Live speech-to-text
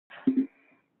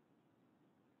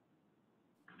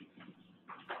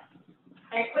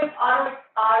And quick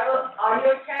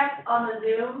audio check on the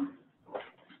Zoom.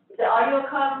 Did the audio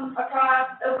come across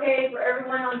okay for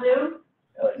everyone on Zoom?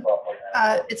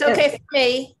 It's okay for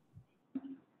me.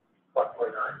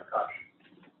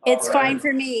 It's fine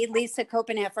for me, Lisa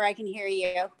Copenheffer. I can hear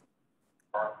you.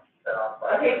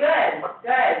 Okay, good,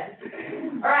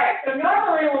 good. All right, so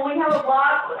normally when we have a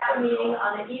block meeting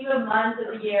on the even month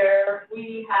of the year,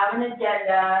 we have an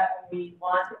agenda, and we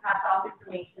want to pass off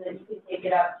information that you can take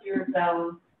it up to your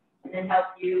zone and then help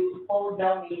you hold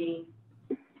zone meetings.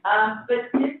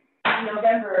 But this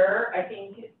November, I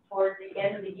think towards the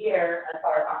end of the year,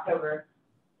 or October,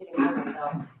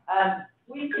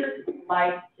 we just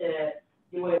like to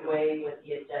do away with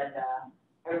the agenda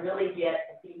and really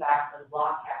get the feedback from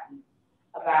block captains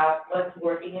about what's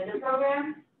working in the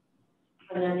program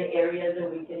and then the areas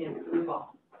that we can improve on.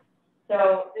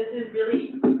 So this is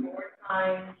really your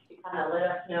time to kind of let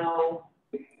us know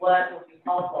what would be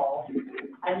helpful.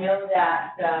 I know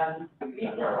that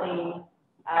recently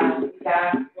we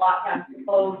got block captains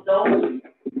proposed zones,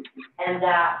 and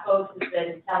that folks have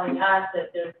been telling us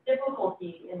that there's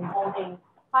difficulty in holding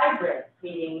hybrid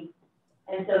meetings.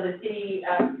 And so the city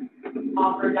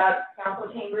offered up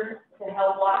council chambers to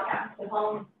help block captains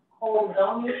to hold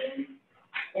zone meetings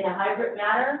in a hybrid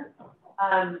manner.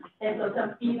 And so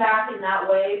some feedback in that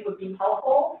way would be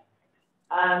helpful.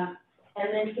 And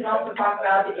then you can also talk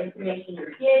about the information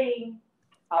you're getting,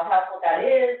 how helpful that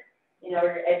is in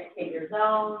order to educate your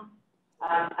zone.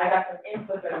 I got some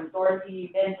input from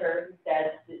Dorothy Venter, who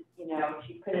said that,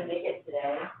 she couldn't make it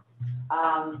today.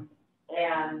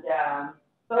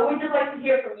 But we'd just like to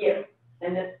hear from you.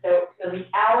 And so the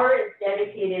hour is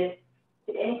dedicated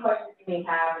to any questions you may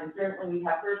have, and certainly we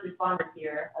have first responders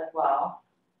here as well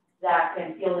that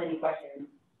can field any questions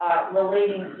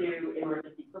relating to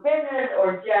emergency preparedness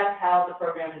or just how the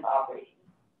program is operating.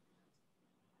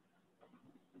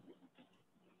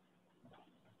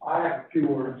 I have a few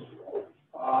words.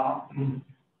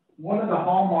 One of the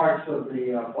hallmarks of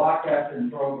the block captain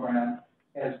program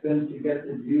has been to get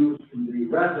the views from the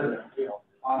residents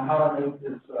on how to make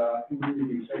this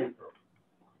community safer.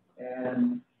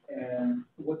 And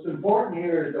what's important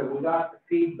here is that we got the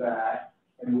feedback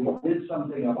and we did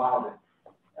something about it.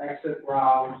 Exit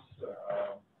routes,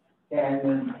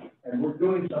 canyons, and we're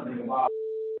doing something about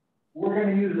it. We're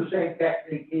going to use the same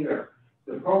technique here.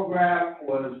 The program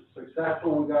was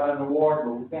successful, we got an award,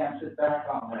 but we can't sit back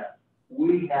on that.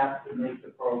 We have to make the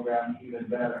program even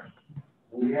better.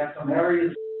 We have some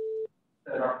areas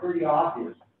that are pretty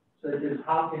obvious, such as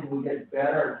how can we get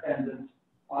better attendance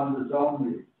on the zone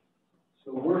meetings.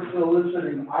 So we're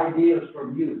soliciting ideas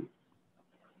from you.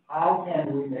 How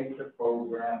can we make the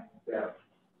program better?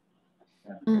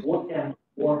 And what can,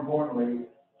 more importantly,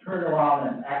 turn around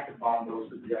and act upon those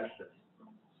suggestions?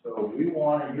 So we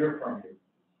want to hear from you.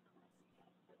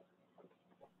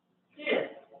 Yes.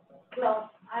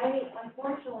 Well, I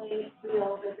unfortunately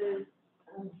feel that there's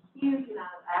a huge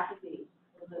amount of apathy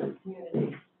in the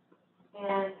community.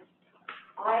 And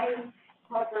I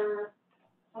cover,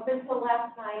 up until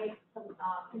last night,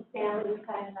 some family was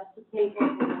kind enough to take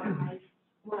over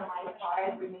one of my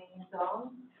 5 remaining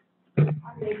zones.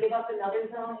 I'm going to give up another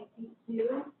zone and keep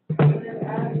 2.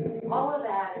 All of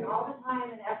that and all the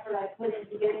time and effort I put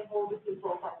into getting hold of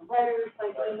people by letters,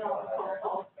 by email, and phone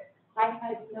calls, I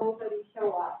had nobody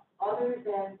show up other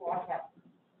than block captains.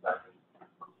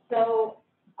 So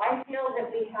I feel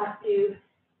that we have to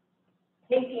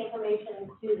take the information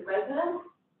to the residents,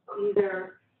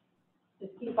 either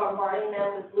just keep bombarding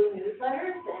them with blue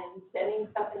newsletters and sending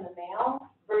stuff in the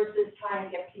mail versus trying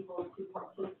to get people to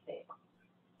participate.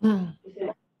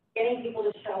 Because getting people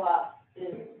to show up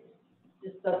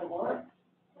just doesn't work,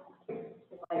 in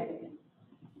my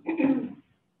opinion.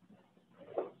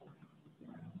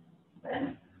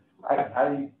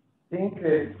 I think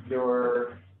that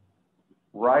you're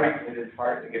right, that it's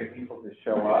hard to get people to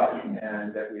show up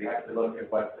and that we have to look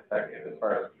at what's effective as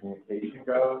far as communication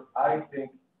goes. I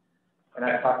think, and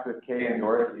I talked with Kay and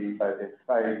Dorothy, but if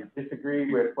I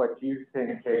disagree with what you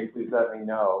think, Kay, please let me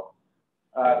know.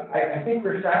 I think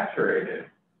we're saturated.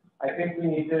 I think we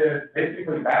need to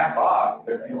basically back off.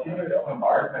 The continuous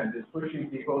bombardment is pushing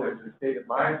people into a state of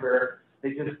mind where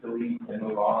they just delete and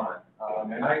move on.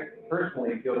 And I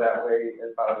personally feel that way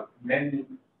about many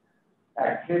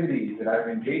activities that I'm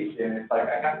engaged in. It's like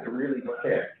I have to really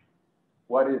pick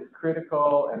what is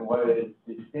critical and what is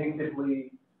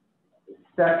distinctively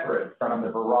separate from the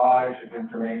barrage of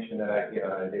information that I get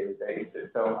on a daily basis.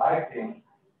 So I think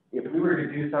if we were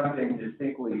to do something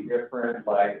distinctly different,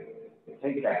 like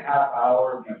take a half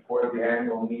hour before the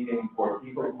annual meeting for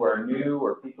people who are new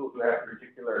or people who have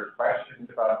particular questions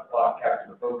about the block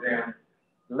captain program,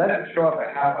 show up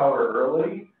a half hour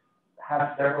early,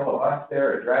 have several of us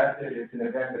there, address it. It's an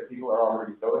event that people are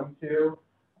already going to.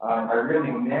 I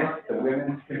really miss the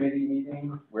women's committee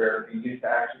meetings where we used to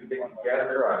actually get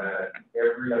together on a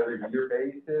every other year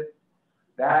basis.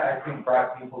 That, I think,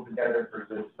 brought people together for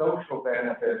the social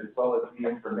benefit as well as the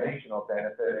informational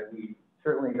benefit, and we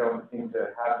certainly don't seem to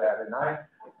have that. And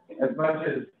as much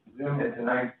as Zoom is a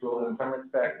nice tool in some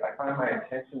respects, I find my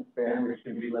attention span, which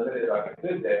can be limited on a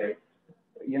good day,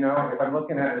 you know, if I'm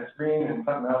looking at a screen and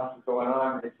something else is going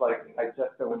on, it's like I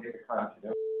just don't get a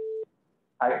continuity.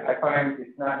 I find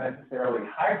it's not necessarily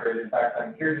hybrid. In fact,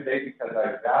 I'm here today because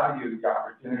I value the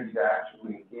opportunity to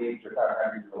actually engage without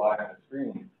having to rely on the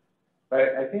screen.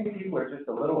 But I think people are just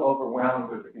a little overwhelmed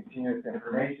with the continuous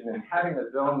information, and having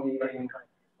a Zoom meeting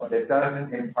that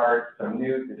doesn't impart some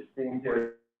new,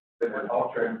 distinctive, and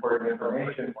ultra important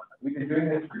information. We've been doing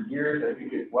this for years. I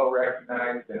think it's well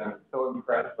recognized, and I'm so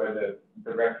impressed by the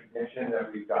recognition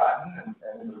that we've gotten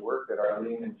and the work that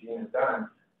Arlene and Jean have done.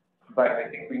 But I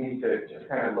think we need to just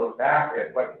kind of look back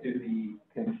at what do the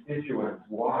constituents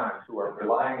want who are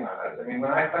relying on us. I mean,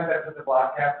 when I signed up as a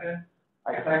block captain,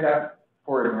 I signed up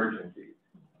for emergencies.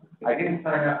 I didn't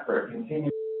sign up for a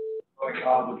continuing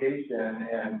obligation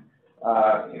and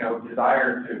you know,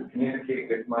 desire to communicate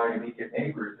with my immediate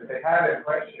neighbors. If they had a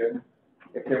question,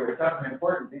 if there was something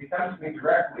important, they come to me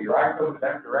directly, or I go to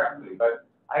them directly. But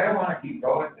I don't want to keep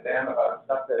going to them about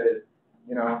stuff that is,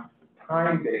 you know,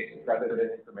 time-based rather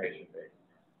than information-based.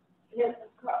 Yes,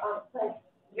 but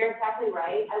you're exactly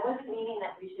right. I wasn't meaning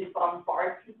that we should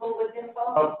bombard people with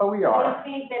info. Oh, we are. I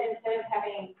think that instead of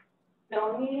having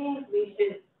Zoom meetings, we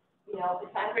should, you know,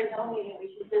 the time for a Zoom meeting,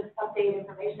 we should just update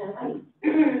information.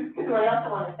 I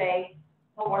also want to say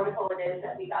how wonderful it is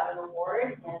that we got an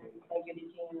award, and thank you to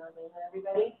Jean and Arlene and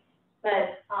everybody.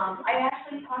 But I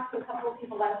actually talked to a couple of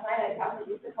people last night. I talked to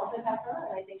Lisa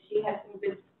Culpepper, and I think she has some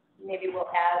good, maybe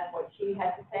we'll add what she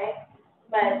has to say.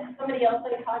 But somebody else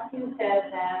I talked to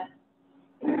said that,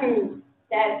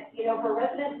 that, you know, for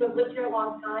residents who have lived here a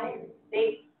long time,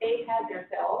 they've had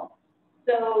their fill.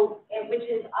 So, which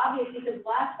is obvious because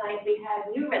last night we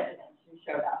had new residents who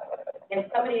showed up. And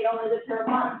somebody only lived here a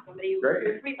month, somebody who lived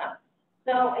here 3 months.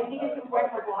 So I think it's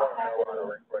important for block captains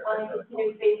on a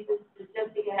continuous basis to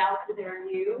just to get out to their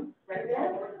new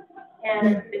residents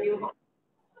and the new homes.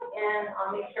 And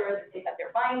make sure that they've got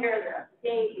their binder, they're up to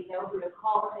date, you know who to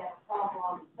call if they have a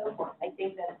problem, and so forth. I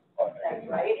think that's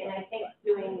right. And I think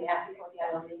doing that before the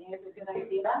island meeting is a good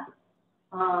idea.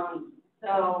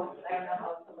 So I don't know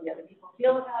how some of the other people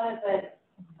feel about it, but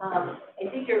I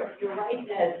think you're right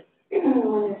that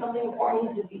when there's something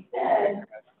important to be said,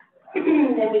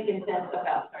 then we can send stuff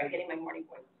out. Sorry, getting my morning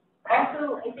voice.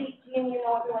 Also, I think, Jean, you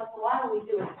know, every once in a while we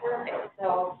do a survey.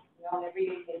 So, you know,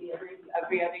 maybe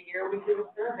every other year we do a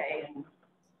survey and,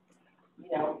 you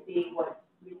know, see what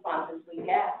responses we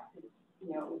get.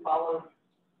 You know, we follow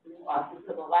the responses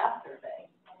to the last survey.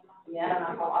 I mean, I don't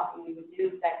know how often we would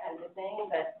do that kind of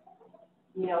thing, but,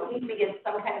 you know, at least we get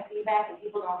some kind of feedback and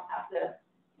people don't have to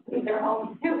leave their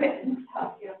homes to do it and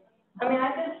stuff, you know. I mean,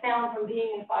 I just found from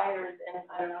being in fires, and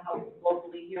I don't know how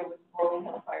locally here with Rolling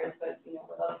Hill fires, but, you know,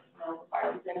 with us,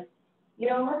 fires, and, you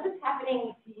know, unless it's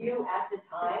happening to you at the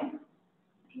time,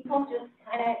 people just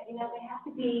kind of, you know, they have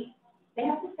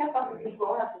to step up and be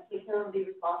grown up and take care of and be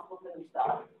responsible for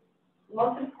themselves. The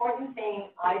most important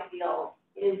thing I feel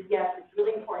is, yes, it's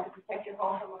really important to protect your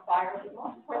home from a fire, but the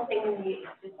most important thing we need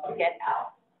is just to get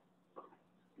out,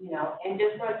 you know, and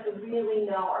just for us to really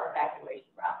know our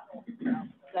evacuation route.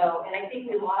 So, and I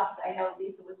think we lost, I know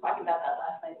Lisa was talking about that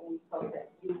last night when we spoke,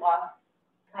 that we lost,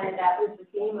 kind of that was the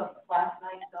theme of last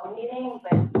night's Zoom meeting,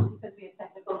 but because we had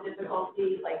technical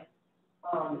difficulties, like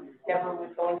Deborah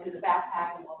was going through the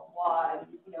backpack and blah, blah, blah, and,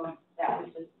 you know, that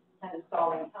was just kind of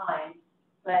stalling time.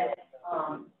 But,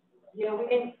 you know,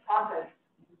 we didn't talk a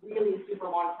really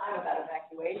super long time about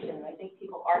evacuation. I think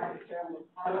people are concerned with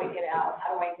how do I get out?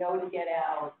 How do I know to get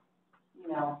out?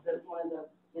 You know, one of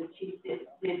the chiefs did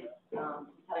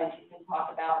she can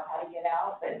talk about how to get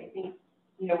out, but I think,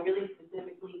 you know, really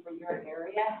specifically for your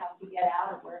area, how to get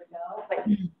out and where to go. But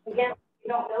again, you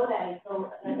don't know that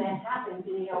until an event happens,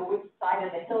 and you know which side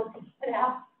of the hill to get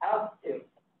out to.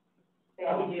 So,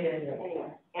 anyway,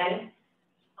 and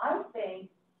I think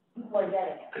people are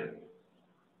getting it.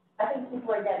 I think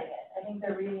people are getting it. I think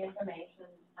they're reading information,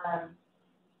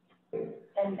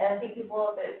 and I think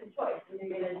people, it's a choice. Either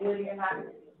you're going to do it or you're not going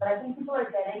to do it. But I think people are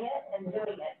getting it and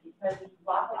doing it because if you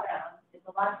walk around, it's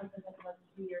a lot different than it was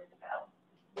 2 years ago.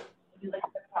 If you look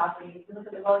at the property, if you look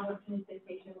at the Rolling Hill Community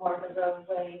Station or the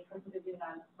roadway, what they're doing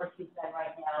on First Side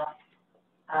right now,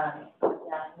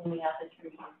 cleaning out the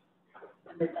trees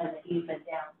and the easement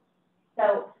down.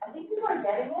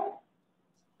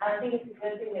 think it's a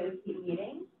good thing that we keep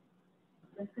meeting,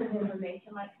 just because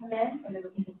information might come in and then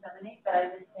we can disseminate, but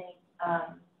I just think,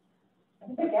 I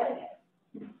think they're getting it.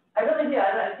 I really do.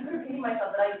 I keep repeating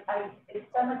myself, but it's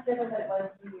so much different than it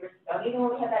was 2 years ago. Even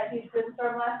when we had that huge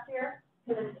windstorm last year,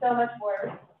 because it's so much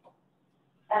worse,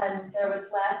 and there was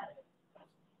less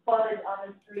flooded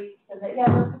on the streets, and yeah,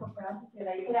 those people pronounced it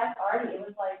that. You could ask Artie, it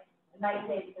was like a night and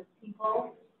day because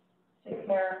people took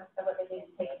care of what they needed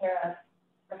to take care of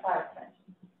for fire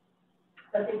prevention.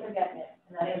 So things are getting it,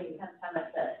 and that is the time I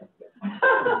said it.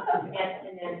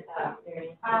 And then,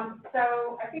 Mary.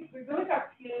 So I think we really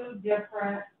got two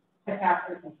different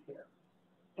catastrophes here.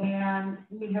 And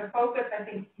we have focused, I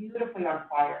think, beautifully on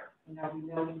fire. You know, we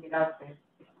know we get up and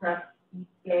express each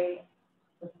day.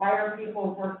 The fire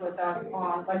people work with us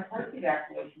on like earth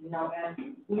evacuation, you know,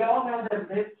 and we all know that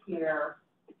live here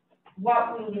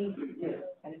what we need to do.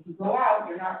 And if you go out,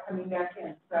 you're not coming back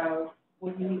in. So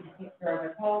what you need to take care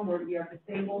of at home, where you have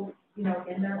disabled, you know,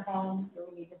 in their home, so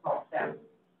we need to help them.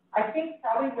 I think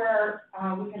probably where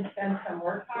we can spend some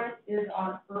more time is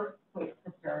on earthquake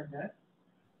preparedness,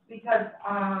 because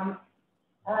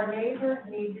our neighbors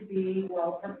need to be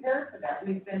well prepared for that.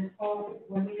 We've been told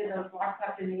when we did those block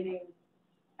captain meetings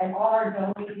and all our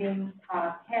zone meetings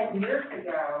 10 years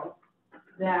ago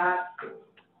that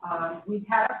we've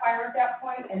had a fire at that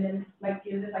point, and then like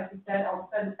you said, all of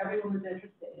a sudden everyone was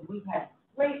interested, and we've had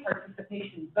great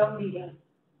participation in zone meetings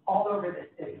all over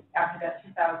the city after that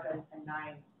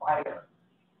 2009 fire.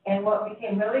 And what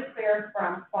became really clear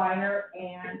from fire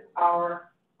and our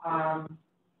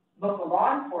local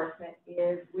law enforcement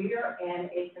is we are in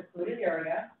a secluded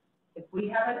area. If we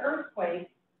have an earthquake,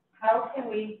 how can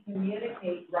we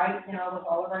communicate right now with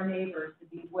all of our neighbors to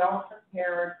be well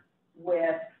prepared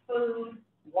with food,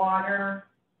 water,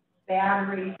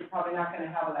 batteries? You're probably not going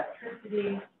to have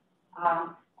electricity.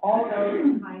 All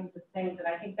those kinds of things, and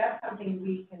I think that's something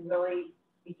we can really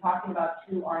be talking about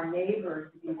to our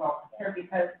neighbors to be well prepared,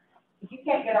 because if you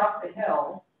can't get off the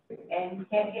hill and you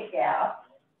can't get gas,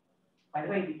 by the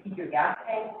way, if you keep your gas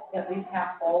tank at least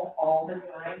half full all the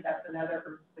time, that's another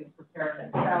earthquake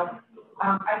preparedness. So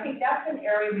I think that's an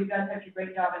area we've done such a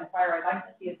great job in fire. I'd like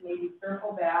to see us maybe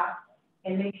circle back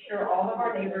and make sure all of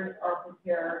our neighbors are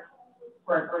prepared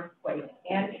for an earthquake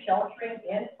and sheltering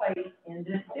in place in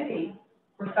this city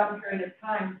for some period of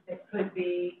time that could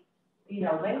be, you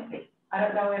know, lengthy. I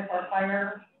don't know if our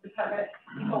fire department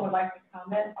people would like to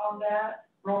comment on that.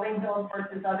 Rolling Hills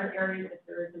versus other areas if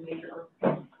there is a major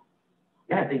earthquake.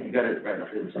 Yeah, I think you got it right.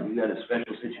 So you got a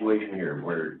special situation here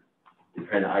where you're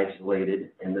kind of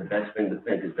isolated, and the best thing to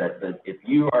think is that if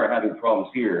you are having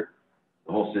problems here,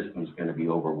 the whole system's going to be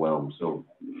overwhelmed. So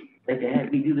think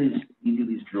ahead. We do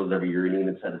these drills every year, and even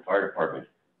inside the fire department,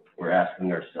 we're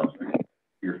asking ourselves,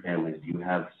 your families, do you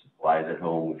have supplies at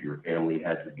home if your family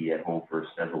had to be at home for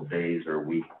several days or a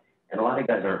week? And a lot of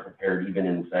guys aren't prepared even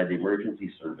inside the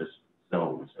emergency service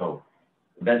zone. So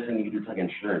the best thing you can do is like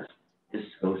insurance. Just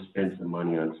go spend some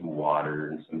money on some water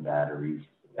and some batteries,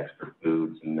 some extra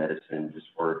food, some medicine, just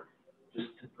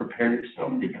to prepare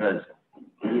yourself, because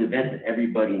in the event that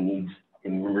everybody needs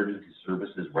emergency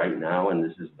services right now, and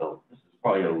this is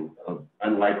probably a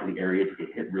unlikely area to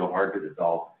get hit real hard because it's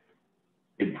all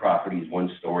big properties,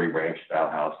 one-story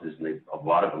ranch-style houses, and a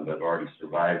lot of them have already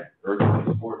survived earthquakes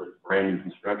before. It's brand new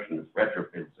construction, it's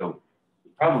retrofit, so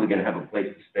you're probably going to have a place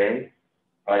to stay.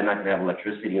 Probably not going to have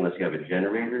electricity unless you have a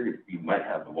generator. You might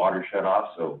have the water shut off,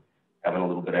 so having a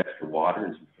little bit extra water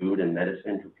and some food and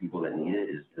medicine for people that need it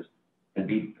is just, and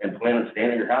plan on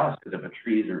staying in your house, because if a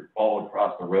trees are fall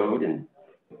across the road and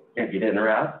you can't get in or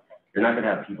out, you're not going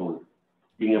to have people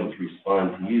being able to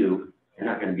respond to you. You're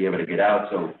not going to be able to get out.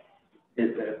 So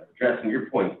addressing your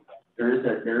point, there is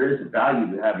a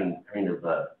value to having kind of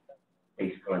a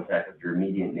face contact with your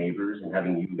immediate neighbors, and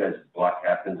having you guys as block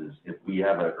captains. Is if we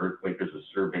have an earthquake, there's a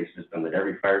survey system that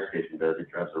every fire station does. It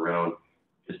drives around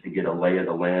just to get a lay of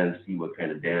the land, see what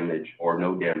kind of damage or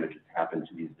no damage has happened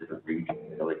to these different regions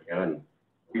in LA County.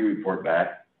 We report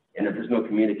back, and if there's no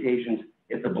communications,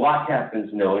 if the block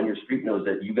captains know and your street knows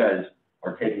that you guys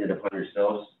are taking it upon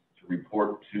yourselves to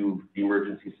report to the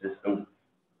emergency system,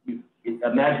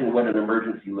 imagine what an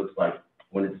emergency looks like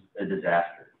when it's a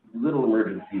disaster. Little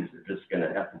emergencies are just going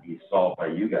to have to be solved by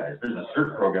you guys. There's a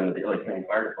CERT program that the LA County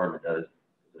Fire Department does,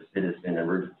 the Citizen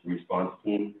Emergency Response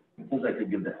Team. It seems like they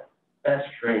give the best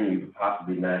training you could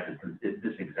possibly imagine for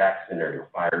this exact scenario,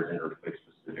 fires and earthquakes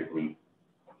specifically.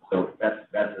 So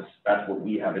that's what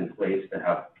we have in place to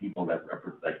have people that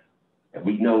represent. Like, and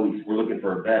we know we're looking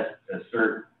for a best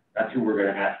CERT. That's who we're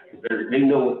going to ask. They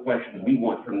know what questions we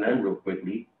want from them real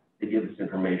quickly. They give us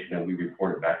information and we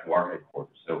report it back to our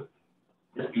headquarters. So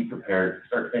just be prepared,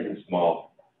 start thinking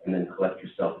small, and then collect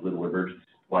yourself a little emergency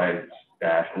supply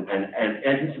stash, and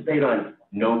anticipate on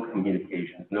no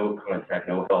communications, no contact,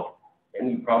 no help, and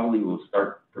you probably will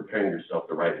start preparing yourself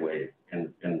the right way.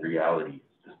 In reality,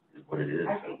 it's just is what it is.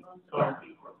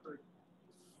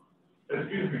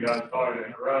 Excuse me, guys, sorry to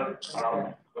interrupt.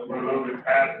 We're a little bit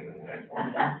past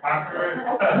after it.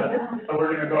 So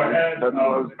we're gonna go ahead,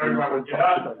 everyone will get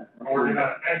up, and we're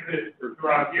gonna exit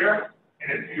throughout here.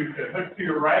 And if you could hook to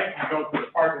your right and go to the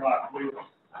parking lot, please.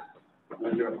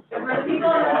 And for people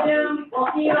on Zoom, we'll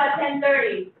see you at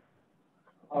 10:30.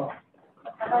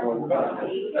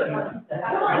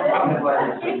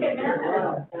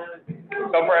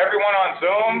 So for everyone on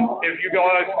Zoom, if you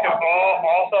guys can all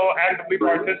also actively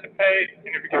participate,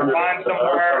 and if you can find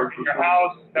somewhere in your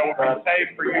house that will be safe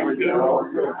for you to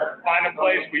find a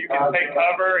place where you can take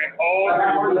cover and hold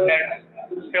next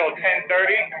till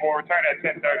 10:30, and we'll return at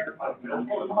 10:30.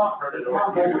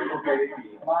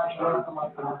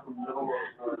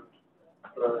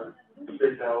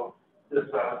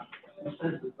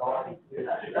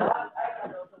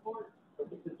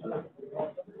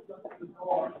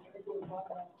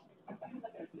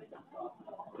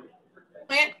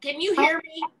 Clint, can you hear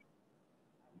me?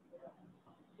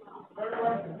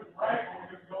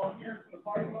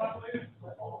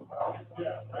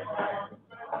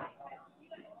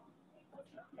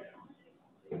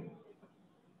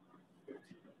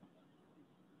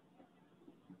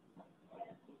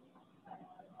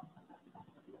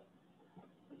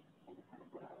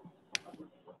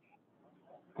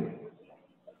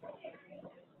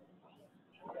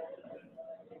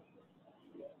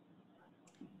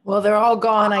 Well, they're all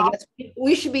gone. I guess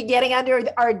we should be getting under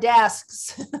our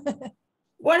desks.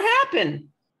 What happened?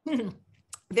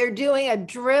 They're doing a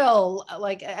drill,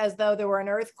 like as though there were an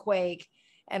earthquake,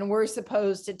 and we're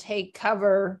supposed to take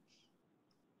cover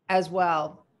as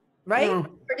well, right? Mm.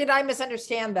 Or did I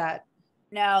misunderstand that?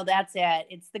 No, that's it.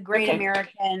 It's the Great Okay.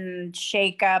 American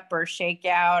Shake-Up or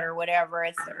Shakeout or whatever.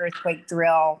 It's the earthquake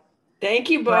drill. Thank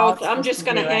you We're all both. I'm just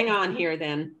supposed to going to do hang it. on here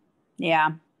then. Yeah.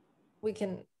 We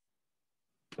can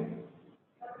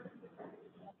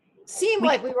seem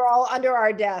like we were all under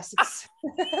our desks.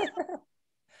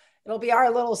 It'll be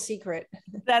our little secret.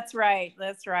 That's right.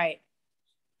 That's right.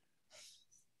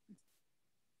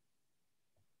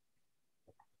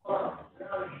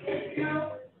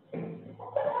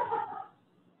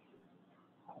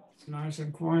 It's nice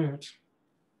and quiet.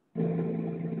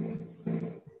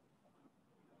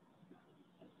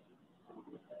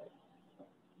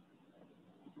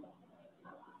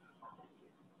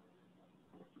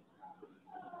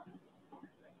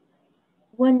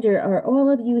 Wonder, are all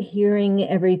of you hearing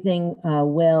everything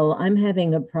well? I'm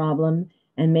having a problem,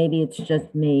 and maybe it's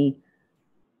just me.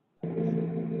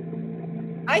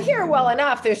 I hear well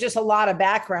enough. There's just a lot of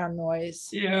background noise.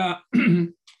 Yeah,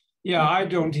 yeah, I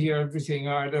don't hear everything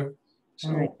either. So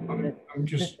All right. I'm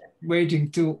just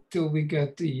waiting till we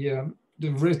get the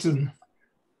written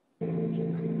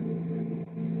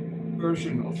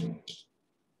version of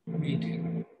the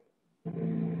meeting.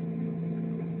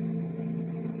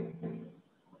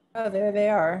 Oh, there they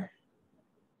are.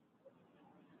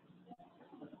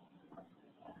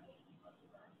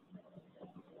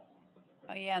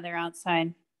 Oh yeah, they're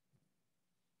outside.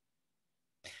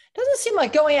 Doesn't seem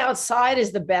like going outside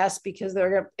is the best because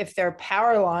if there are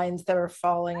power lines that are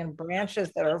falling and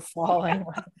branches that are falling.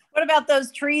 What about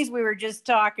those trees we were just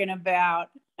talking about?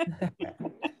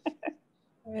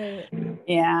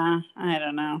 Yeah, I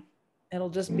don't know. It'll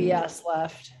just be us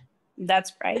left.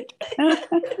 That's right.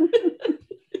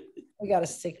 We got to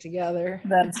stick together.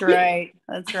 That's right.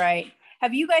 That's right.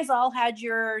 Have you guys all had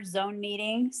your zone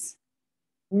meetings?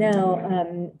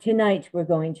 No, tonight we're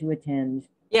going to attend.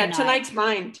 Yeah, tonight's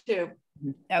mine too.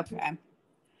 Okay.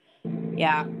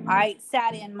 Yeah, I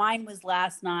sat in. Mine was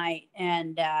last night,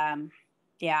 and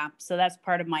yeah, so that's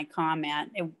part of my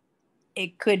comment.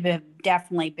 It could have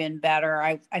definitely been better.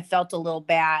 I felt a little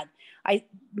bad. I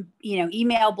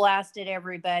email blasted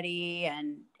everybody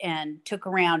and took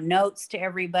around notes to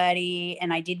everybody,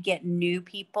 and I did get new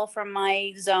people from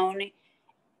my zone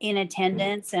in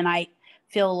attendance, and I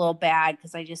feel a little bad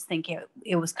because I just think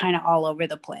it was kind of all over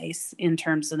the place in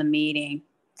terms of the meeting.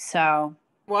 So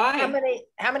why?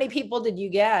 How many people did you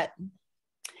get?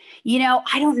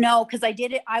 I don't know, because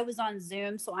I was on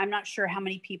Zoom, so I'm not sure how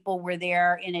many people were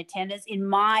there in attendance. In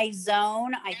my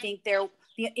zone, I think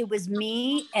it was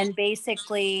me and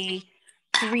basically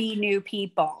 3 new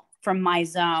people from my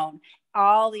zone.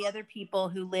 All the other people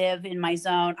who live in my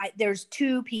zone, there's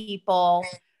 2 people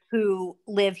who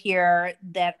live here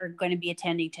that are going to be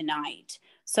attending tonight.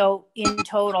 So in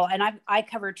total, and I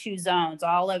cover 2 zones,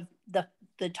 all of the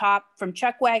the top from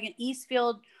Chuckwagon,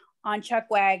 Eastfield on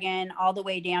Chuckwagon, all the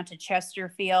way down to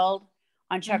Chesterfield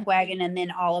on Chuckwagon, and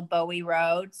then all of Bowie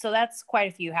Road. So that's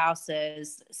quite a few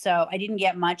houses. So I didn't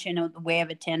get much in the way of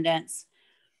attendance.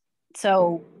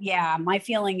 So yeah, my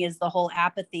feeling is the whole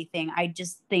apathy thing. I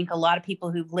just think a lot of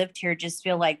people who've lived here just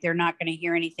feel like they're not going to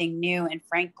hear anything new. And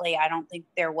frankly, I don't think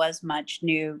there was much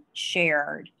new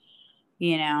shared,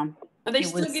 you know. Are they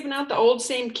still giving out the old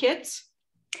same kits?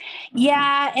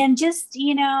 Yeah. And just,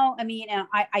 you know, I mean,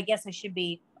 I guess I should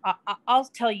be, I'll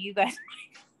tell you guys.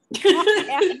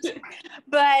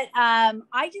 But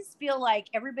I just feel like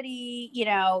everybody, you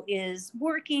know, is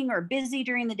working or busy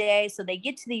during the day. So they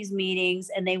get to these meetings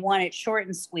and they want it short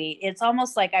and sweet. It's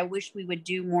almost like I wish we would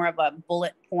do more of a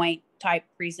bullet point type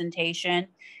presentation,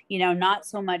 you know, not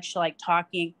so much like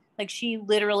talking. Like she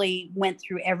literally went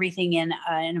through everything in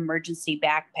an emergency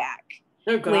backpack.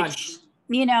 Oh, God. Which,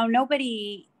 you know,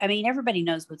 everybody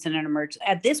knows what's in an emergency.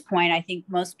 At this point, I think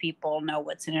most people know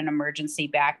what's in an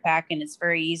emergency backpack, and it's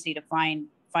very easy to find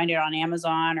it on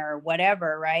Amazon or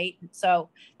whatever, right? So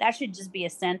that should just be a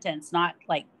sentence, not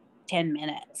like 10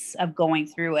 minutes of going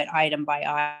through it item by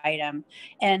item.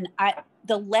 And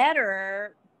the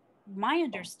letter, my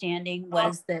understanding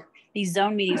was that these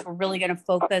zone meetings were really going to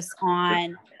focus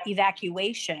on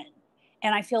evacuation.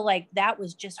 And I feel like that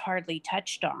was just hardly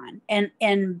touched on.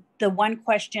 And the one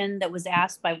question that was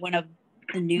asked by one of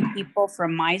the new people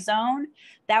from my zone,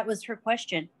 that was her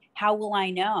question. How will I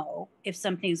know if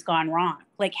something's gone wrong?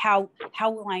 Like how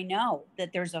will I know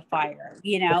that there's a fire?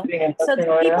 You know, so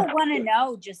people want to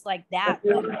know just like that,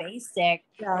 like basic,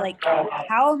 like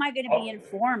how am I going to be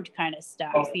informed kind of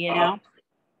stuff, you know?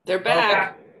 They're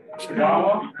back.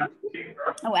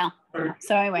 Oh, well.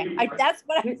 So anyway, that's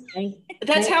what I'm saying.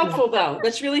 That's helpful though.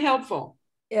 That's really helpful.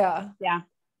 Yeah. Yeah.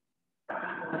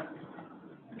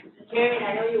 Jerry,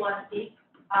 I know you want to speak,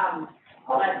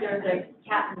 but there's a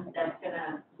captain that's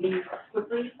gonna leave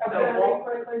quickly.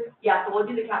 Yeah, so we'll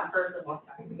do the captain first and we'll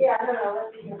start. Yeah, no,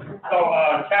 let's see. So,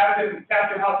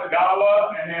 Captain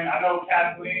Hasagawa, and then I know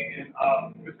Kathleen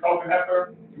and, Ms.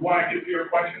 Culpenheffer, you want to get to your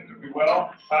questions, if we will.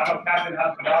 I know Captain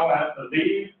Hasagawa has to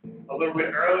leave a little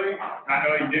bit early. I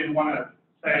know he did want to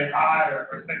say hi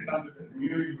or say something to the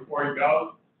community before he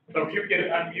goes. So if you get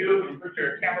unmute and put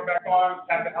your camera back on,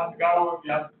 Captain Hasagawa, if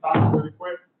you have to stop really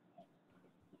quick.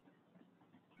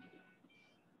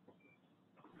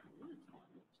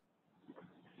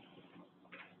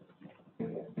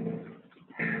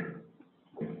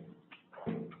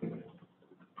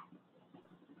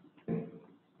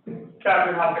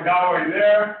 Captain Hasagawa, are you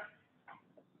there?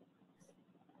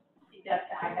 Yes,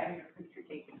 I have your picture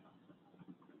taken.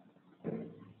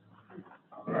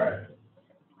 All right.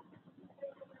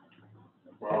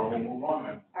 Well, we'll move on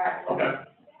then. All right. Okay.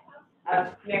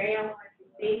 Miriam wants to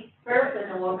speak first,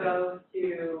 and then we'll go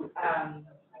to, I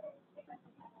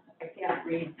can't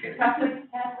read. Kathleen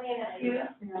and,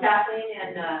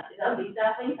 is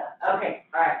that Lisa? Okay,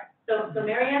 all right. So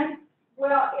Miriam?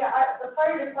 Well, yeah, the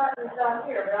fire department's not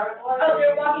here, but I was wondering. Oh,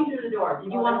 they're walking through the door.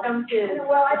 Did you want them to?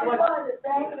 Well, I just wanted to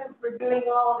thank them for doing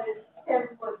all this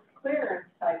 10-foot clearance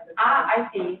type of thing. I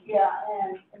see. Yeah,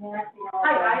 and Nancy.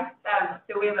 Hi, guys.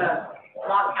 So we have a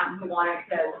lot captain who wanted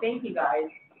to thank you guys.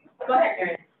 Go ahead,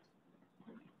 Erin.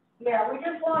 Yeah, we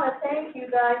just want to thank you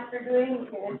guys for doing,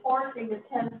 enforcing the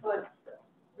 10-foot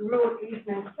rule of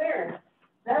easement clearance.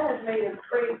 That has made a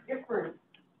great difference,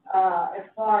 as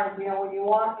far as, you know, when you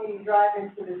walk in, you drive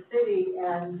into the city,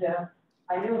 and,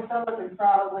 I know some of them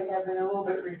probably have been a little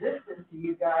bit resistant to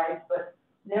you guys, but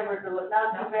nevertheless,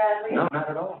 not too badly. No, not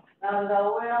at all. Not at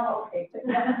all, well, okay, so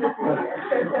that's good to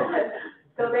hear.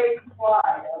 So they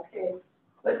complied, okay,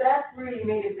 but that's really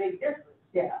made a big difference,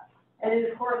 yeah. And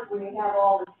then, of course, when you have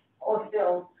all this,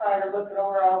 still trying to look at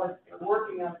over all this,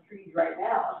 working on the trees right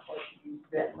now, of course, you use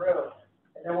that road,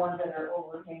 and the ones that are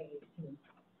overhanging.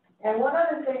 And one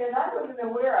other thing that I wasn't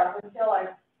aware of until I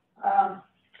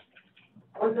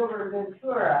was over in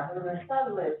Ventura, where my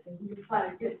son lives, and he was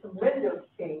trying to get some windows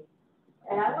changed.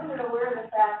 And I wasn't aware of the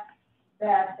fact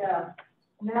that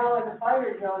now in the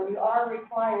fire zone, you are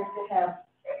required to have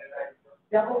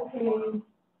double pane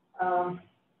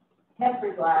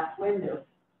tempered glass windows.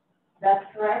 That's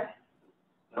correct?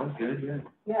 Sounds good, yeah.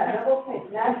 Yeah, double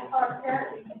pane. That's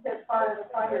apparently that's part of the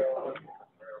fire code now.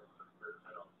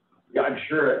 Yeah, I'm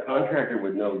sure a contractor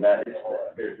would know that.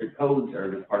 The codes are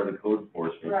just part of the code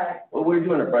enforcement. Right. Well, we're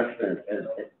doing a brush clearance, as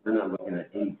we're not looking at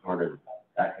any part of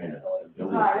that kind of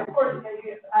building. Right, of course,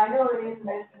 I know it is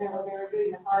mentioned when they were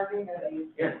doing the hardening of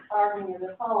the, hardening of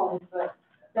the homes, but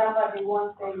that might be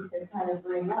one thing to kind of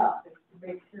bring up, is to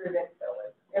make sure that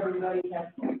everybody has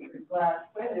tempered glass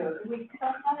windows. And we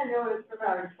kind of noticed from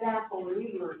our example,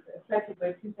 we were affected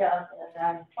by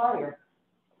 2009 fire.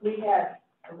 We had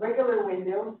a regular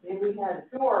window, then we had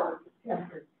a door which was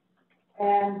tempered.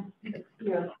 And, you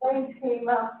know, flames came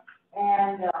up,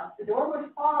 and the door was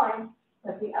fine,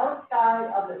 but the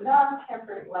outside of the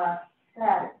non-tempered glass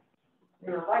shattered.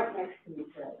 They were right next to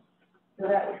each other. So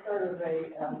that was sort of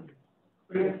a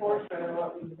reinforcement of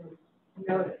what we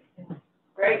noticed.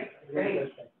 Great,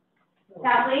 great.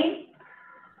 Kathleen?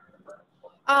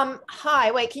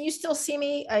 Hi, wait, can you still see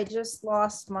me? I just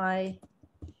lost my,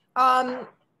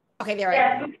 okay, there I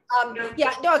am.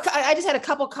 Yeah, no, I just had a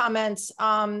couple comments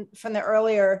from the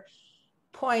earlier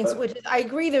points, which is, I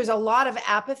agree there's a lot of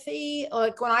apathy.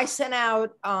 Like when I sent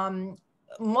out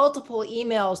multiple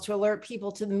emails to alert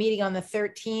people to the meeting on the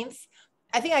 13th,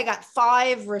 I think I got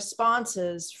 5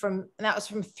 responses and that was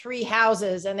from 3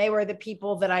 houses, and they were the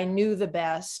people that I knew the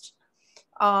best.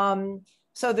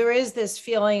 So there is this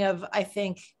feeling of, I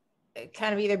think,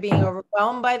 kind of either being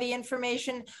overwhelmed by the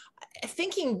information.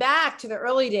 Thinking back to the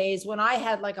early days when I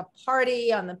had like a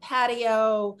party on the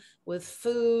patio with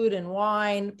food and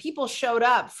wine, people showed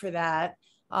up for that.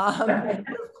 Of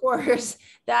course,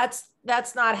 that's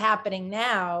not happening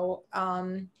now.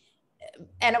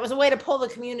 And it was a way to pull the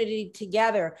community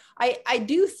together. I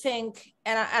do think,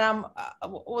 and I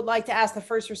would like to ask the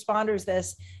first responders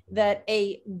this, that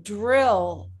a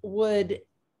drill would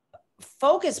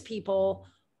focus people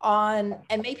on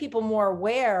and make people more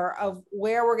aware of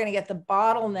where we're going to get the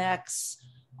bottlenecks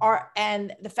are,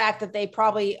 and the fact that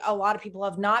a lot of people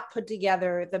have not put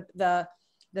together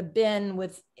the bin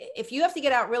with, if you have to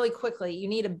get out really quickly, you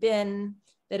need a bin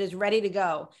that is ready to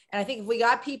go. And I think if we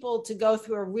got people to go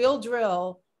through a real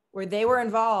drill where they were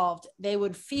involved, they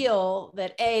would feel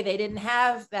that A, they didn't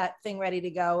have that thing ready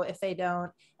to go if they don't.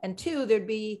 And 2, there'd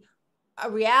be a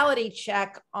reality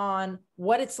check on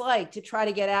what it's like to try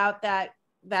to get out that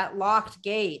locked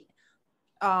gate.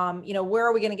 You know, where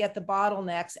are we going to get the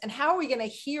bottlenecks, and how are we going to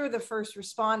hear the first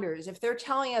responders? If they're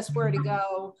telling us where to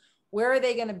go, where are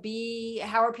they going to be?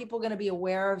 How are people going to be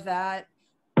aware of that?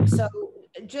 So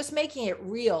just making it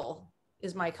real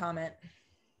is my comment.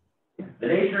 The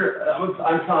nature,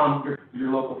 I'm Tom,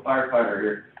 your local firefighter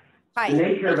here. Hi. The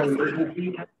nature of an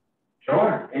emergency,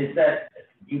 sure, is that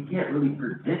you can't really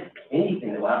predict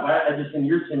anything. Just in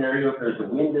your scenario, if there's a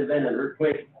wind event, an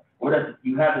earthquake, what if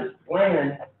you have this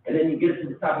plan, and then you get to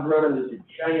the top of the road and there's a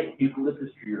giant eucalyptus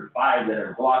tree or 5 that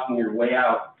are blocking your way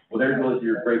out? Well, there goes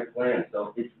your great plan.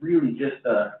 So it's really just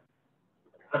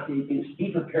you can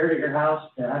be prepared at your house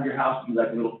to have your house be like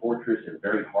a little fortress and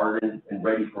very hardened and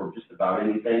ready for just about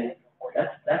anything.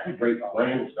 That's a great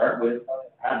plan to start with.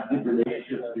 Have good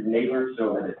relationships with your neighbors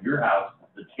so that if your house,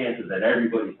 the chances that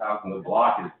everybody's house on the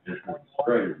block is just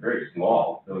destroyed is very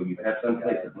small. So you have some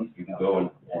place at least you can go and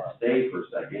stay for a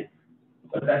second.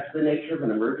 But that's the nature of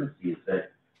an emergency, is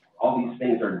that all these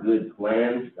things are good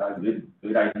plans,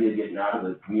 good idea getting out of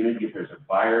the community. If there's a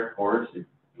fire, of course,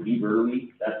 leave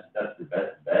early, that's the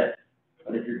best bet.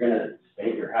 But if you're gonna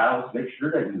stay at your house, make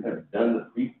sure that you have done the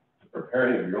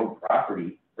pre-preparing of your own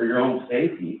property for your own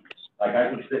safety. Like I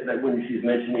could say that when she's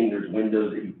mentioning there's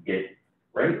windows that you can get,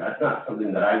 right? That's not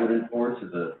something that I would enforce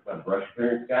as a brush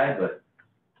clearance guy, but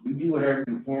you do whatever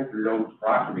you can for your own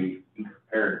property, be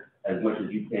prepared as much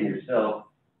as you can yourself,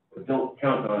 but don't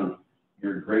count on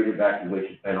your great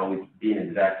evacuation plan always being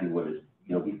exactly what is,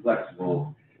 be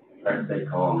flexible, try to stay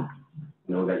calm.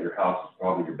 Know that your house is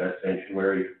probably your best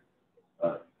sanctuary.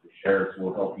 The sheriffs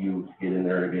will help you get in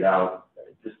there and get out.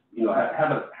 Just,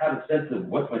 have a sense of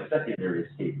what's my secondary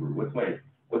escape route,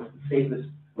 what's the safest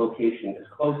location as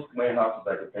close to my house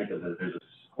as I can think of. If there's a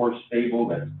horse stable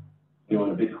that's, in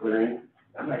a big clearing,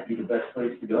 that might be the best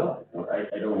place to go.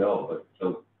 I don't know, but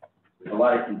so there's a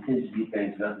lot of contingency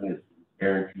things. Nothing is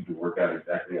guaranteed to work out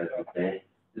exactly as you think.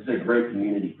 This is a great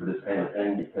community for this kind of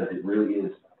thing because it really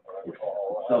is. It's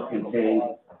self-contained,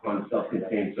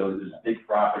 so there's big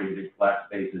property, big flat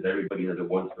spaces, everybody has a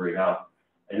 1-story house.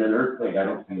 And an earthquake, I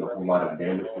don't see a whole lot of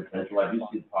damage potential. I do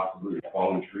see the possibility of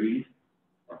falling trees,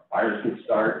 fires can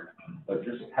start, but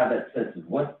just have that sense of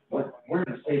where's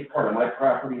the safe part of my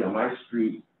property, on my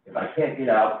street? If I can't get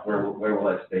out, where will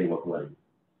I stay, what will I do?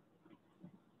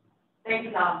 Thank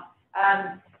you, Tom.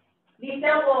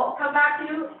 Lisa, we'll come back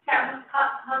to you. Captain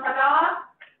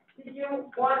Hasagawa, did you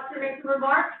want to make some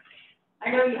remarks? I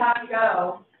know you have to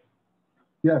go.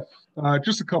 Yes,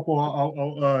 just a couple.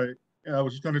 I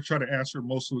was going to try to answer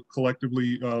most of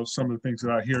collectively some of the things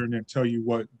that I hear, and then tell you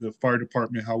what the fire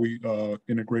department, how we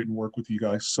integrate and work with you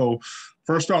guys. So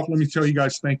first off, let me tell you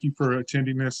guys, thank you for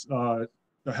attending this. The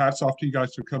hats off to you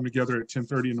guys to come together at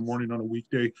 10:30 in the morning on a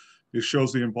weekday. It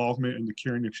shows the involvement and the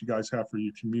caring that you guys have for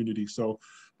your community. So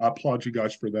I applaud you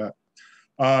guys for that.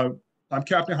 I'm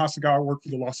Captain Hasagawa. I work for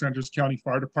the Los Angeles County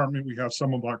Fire Department. We have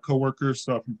some of our coworkers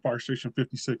from Fire Station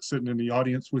 56 sitting in the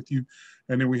audience with you.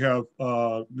 And then we have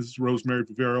Mrs. Rosemary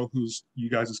Vivero, who's you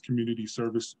guys' community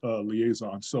service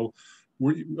liaison. So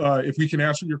if we can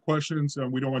answer your questions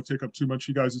and we don't want to take up too much of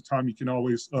you guys' time, you can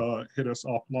always hit us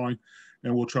offline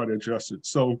and we'll try to adjust it.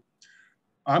 So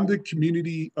I'm the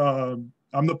community,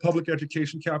 I'm the public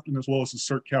education captain as well as the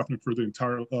CERT captain for the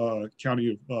entire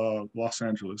county of Los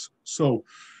Angeles. So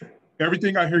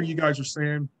everything I hear you guys are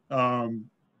saying,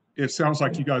 it sounds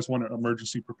like you guys want an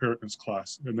emergency preparedness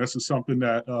class. And this is something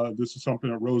that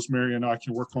Rosemary and I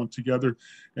can work on together.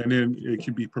 And then it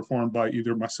can be performed by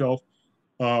either myself,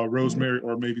 Rosemary,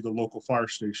 or maybe the local fire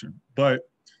station. But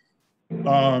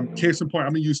case in point,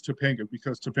 I'm gonna use Topanga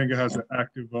because Topanga has an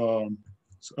active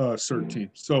CERT team.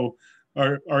 So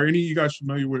are any of you guys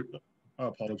familiar with, I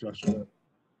apologize for that.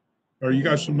 Are you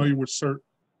guys familiar with CERT,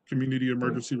 Community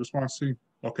Emergency Response Team?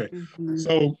 Okay,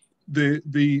 so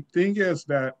the thing is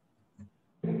that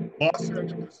Los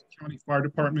Angeles County Fire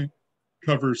Department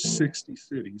covers 60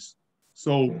 cities.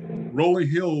 So Rolling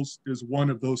Hills is one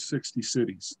of those 60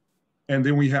 cities. And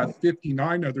then we have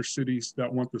 59 other cities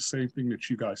that want the same thing that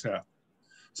you guys have.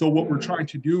 So what we're trying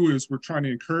to do is we're trying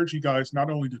to encourage you guys,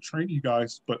 not only to train you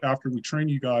guys, but after we train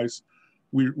you guys,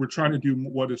 we're trying to do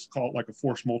what is called like a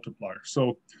force multiplier.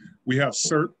 So we have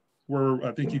CERT, where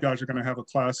I think you guys are going to have a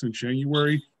class in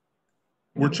January.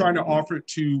 We're trying to offer it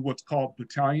to what's called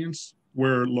battalions,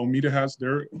 where Lomita has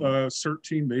their CERT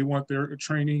team. They want their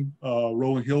training.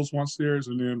 Rolling Hills wants theirs,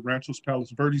 and then Ranchos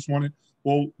Palos Verdes want it.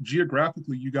 Well,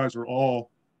 geographically, you guys are all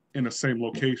in the same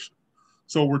location.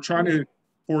 So we're trying to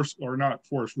we're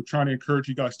trying to encourage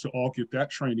you guys to all get that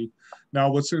training. Now,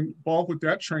 what's involved with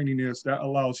that training is that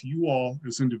allows you all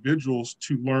as individuals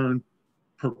to learn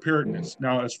preparedness.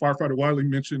 Now, as Firefighter Wiley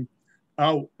mentioned,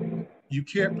 you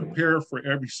can't prepare for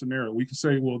every scenario. We can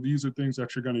say, well, these are things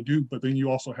that you're going to do, but then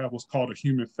you also have what's called a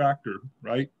human factor,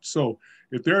 right? So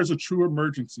if there is a true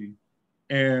emergency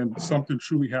and something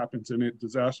truly happens and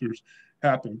disasters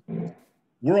happen,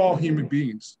 we're all human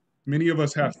beings. Many of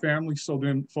us have families. So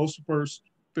then first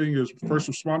thing is first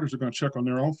responders are going to check on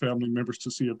their own family members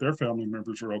to see if their family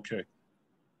members are okay.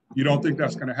 You don't think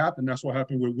that's going to happen. That's what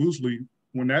happened with Woolsey.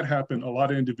 When that happened, a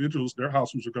lot of individuals, their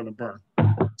houses are going to burn.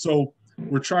 So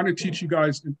we're trying to teach you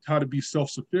guys how to be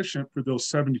self-sufficient for those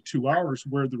 72 hours,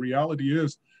 where the reality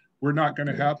is we're not going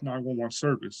to have 911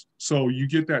 service. So you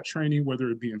get that training, whether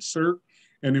it be in CERT,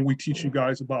 and then we teach you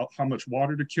guys about how much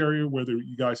water to carry, whether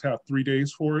you guys have 3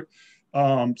 days for it.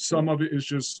 Some of it is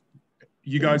just,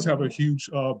 you guys have a huge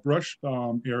brush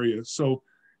area. So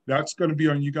that's going to be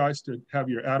on you guys to have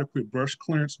your adequate brush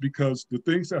clearance, because the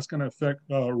things that's going to affect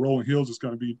Rolling Hills is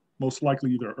going to be most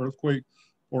likely either an earthquake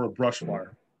or a brush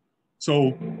fire.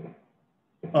 So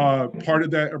part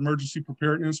of that emergency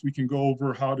preparedness, we can go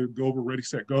over how to go over ready,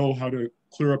 set, go, how to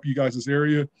clear up you guys'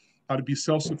 area, how to be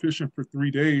self-sufficient for 3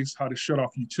 days, how to shut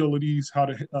off utilities, how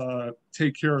to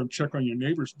take care and check on your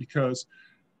neighbors, because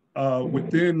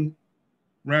within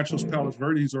Ranchos Palos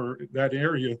Verdes or that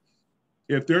area,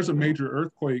 if there's a major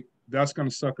earthquake, that's going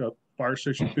to suck up Fire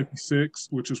Station 56,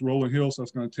 which is Rolling Hills.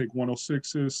 That's going to take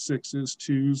 106s, 6s,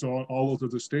 2s, all those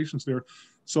other stations there.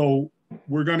 So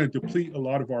we're going to deplete a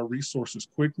lot of our resources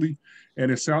quickly. And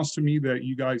it sounds to me that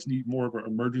you guys need more of an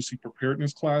emergency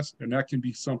preparedness class. And that can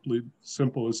be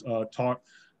simple as taught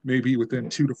maybe within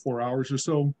 2 to 4 hours or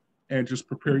so, and just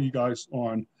prepare you guys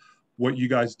on what you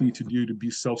guys need to do to be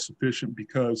self-sufficient,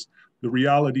 because the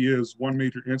reality is one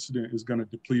major incident is going to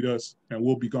deplete us and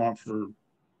we'll be gone for,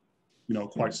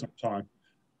 quite some time.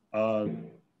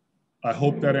 I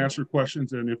hope that answered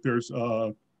questions. And if there's,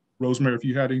 Rosemary, if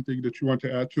you had anything that you want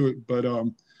to add to it, but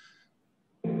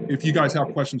if you guys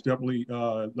have questions, definitely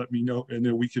let me know. And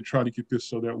then we could try to get this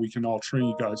so that we can all train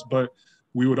you guys. But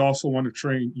we would also want to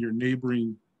train your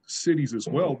neighboring cities as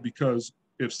well, because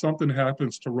if something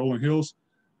happens to Rolling Hills,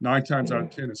 9 times out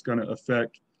of 10, it's going to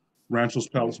affect Ranchos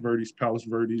Palos Verdes,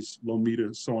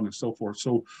 Lomita, so on and so forth.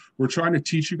 So we're trying to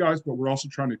teach you guys, but we're also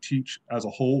trying to teach as a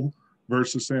whole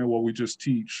versus saying, well, we just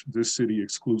teach this city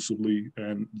exclusively.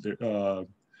 And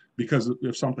because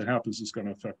if something happens, it's going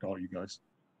to affect all you guys.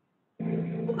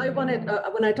 I wanted,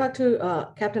 when I talked to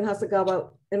Captain Hasagawa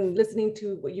and listening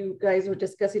to what you guys were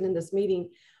discussing in this meeting,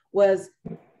 was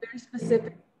very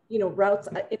specific, routes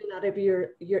in and out of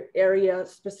your area,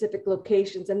 specific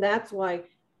locations. And that's why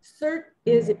CERT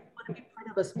is, if you want to be part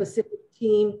of a specific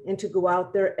team and to go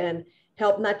out there and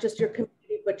help not just your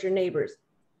community, but your neighbors.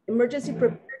 Emergency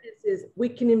preparedness is, we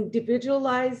can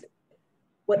individualize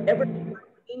whatever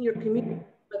in your community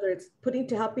whether it's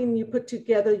helping you put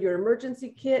together your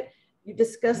emergency kit. You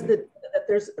discussed that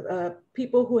there's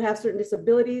people who have certain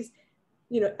disabilities,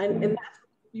 you know, and that's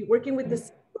you working with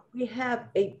this. We have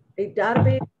a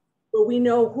database where we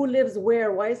know who lives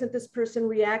where. Why isn't this person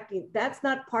reacting? That's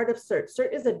not part of CERT.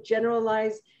 CERT is a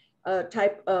generalized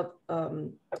type of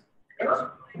exercise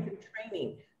and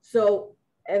training. So,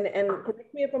 and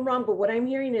correct me if I'm wrong, but what I'm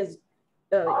hearing is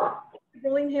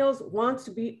Rolling Hills wants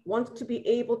to be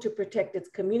able to protect its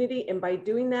community, and by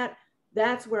doing that,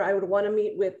 that's where I would want to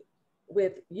meet with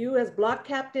you as block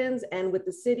captains and with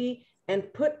the city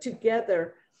and put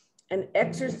together an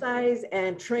exercise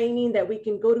and training that we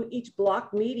can go to each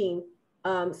block meeting.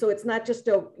 So it's not just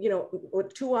a, you know,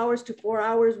 2 hours to 4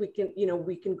 hours. We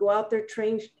can go out there,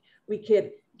 train. We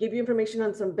could give you information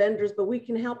on some vendors, but we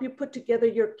can help you put together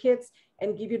your kits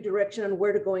and give you direction on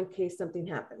where to go in case something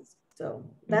happens. So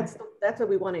that's what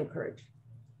we want to encourage.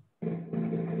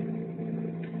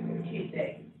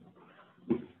 Tuesday.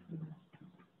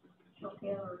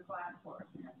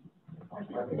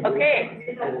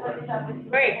 Okay,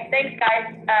 great, thanks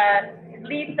guys.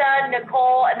 Lisa,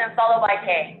 Nicole, and then followed by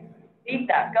Kay.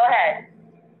 Lisa, go ahead.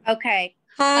 Okay.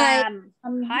 Hi.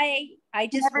 Hi. I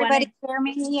just everybody hear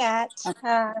me at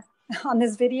on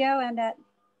this video and at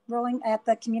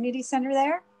the community center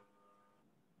there?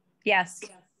 Yes.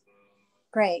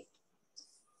 Great.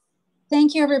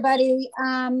 Thank you, everybody.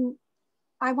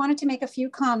 I wanted to make a few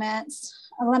comments.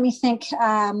 Let me think.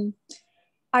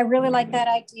 I really like that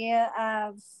idea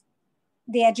of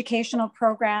the educational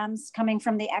programs coming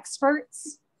from the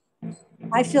experts.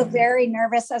 I feel very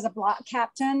nervous as a block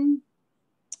captain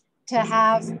to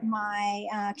have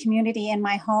my community in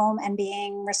my home and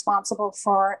being responsible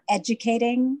for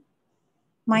educating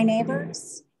my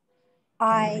neighbors.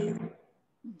 I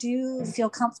do feel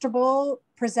comfortable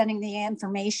presenting the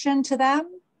information to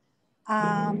them.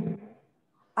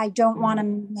 I don't want to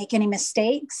make any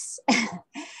mistakes.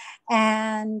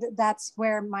 And that's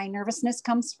where my nervousness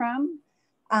comes from.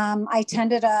 I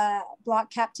attended a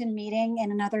block captain meeting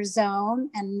in another zone,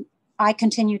 and I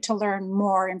continue to learn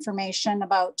more information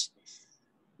about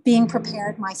being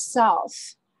prepared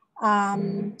myself.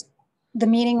 The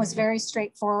meeting was very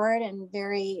straightforward and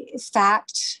very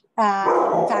factual.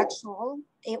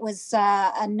 It was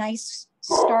a nice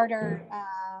starter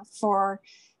for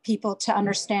people to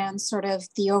understand sort of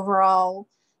the overall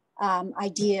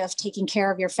idea of taking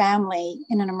care of your family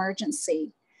in an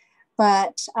emergency.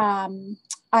 But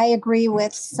I agree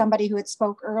with somebody who had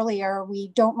spoke earlier. We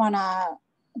don't want to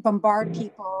bombard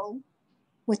people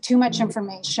with too much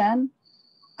information.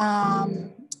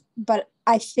 But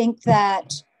I think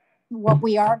that what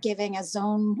we are giving as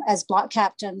block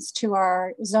captains to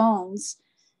our zones,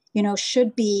 you know,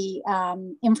 should be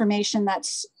information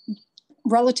that's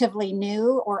relatively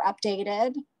new or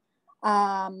updated.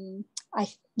 I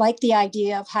like the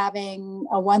idea of having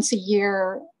a once a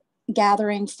year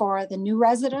gathering for the new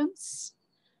residents.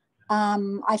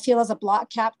 I feel as a block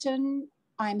captain,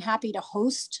 I'm happy to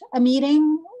host a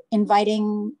meeting,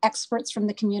 inviting experts from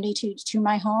the community to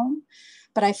my home,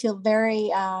 but I feel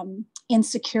very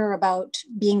insecure about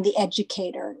being the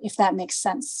educator, if that makes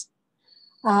sense.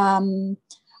 I'm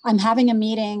having a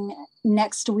meeting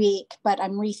next week, but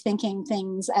I'm rethinking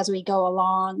things as we go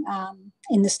along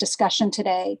in this discussion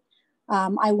today.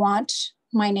 I want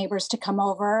my neighbors to come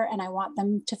over and I want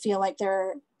them to feel like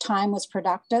their time was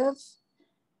productive.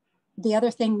 The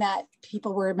other thing that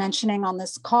people were mentioning on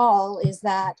this call is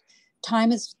that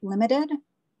time is limited.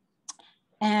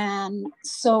 And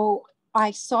so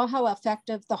I saw how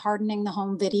effective the Hardening the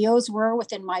Home videos were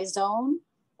within my zone.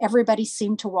 Everybody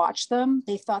seemed to watch them.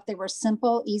 They thought they were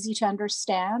simple, easy to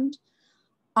understand.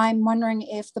 I'm wondering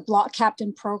if the block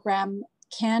captain program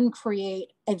can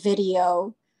create a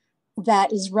video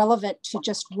that is relevant to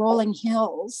just Rolling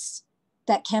Hills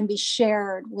that can be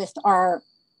shared with our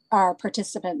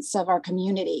participants of our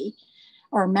community,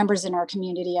 or members in our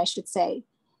community, I should say.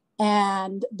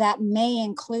 And that may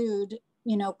include,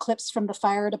 you know, clips from the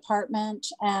fire department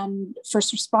and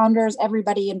first responders,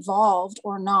 everybody involved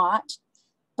or not.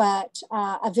 But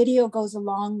a video goes a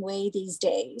long way these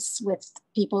days with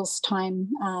people's time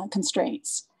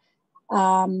constraints.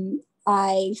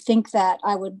 I think that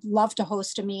I would love to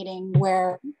host a meeting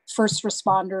where first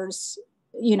responders,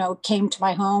 you know, came to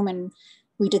my home and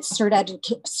we did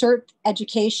CERT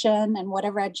education and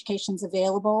whatever education's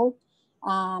available.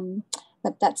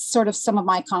 But that's sort of some of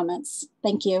my comments.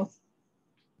 Thank you.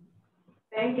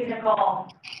 Thank you, Nicole.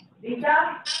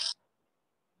 Lisa?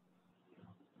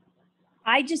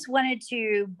 I just wanted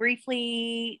to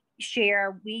briefly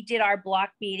share, we did our block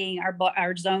meeting,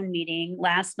 our zone meeting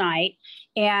last night,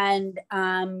 and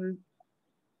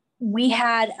we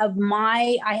had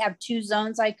I have 2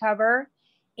 zones I cover,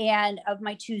 and of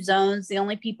my 2 zones, the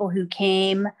only people who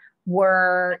came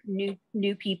were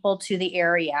new people to the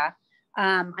area.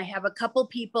 I have a couple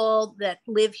people that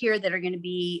live here that are going to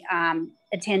be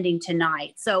attending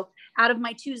tonight. So out of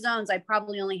my 2 zones, I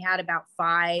probably only had about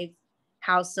 5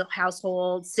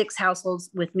 households, 6 households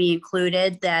with me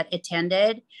included that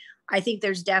attended. I think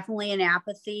there's definitely an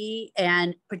apathy,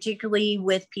 and particularly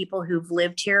with people who've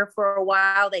lived here for a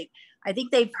while, I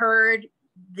think they've heard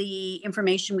the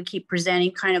information we keep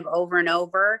presenting kind of over and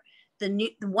over.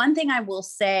 The one thing I will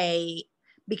say,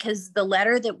 because the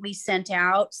letter that we sent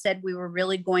out said we were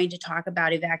really going to talk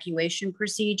about evacuation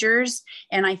procedures,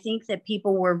 and I think that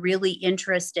people were really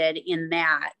interested in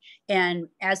that. And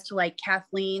as to like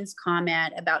Kathleen's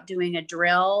comment about doing a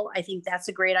drill, I think that's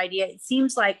a great idea. It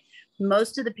seems like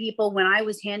most of the people, when I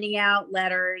was handing out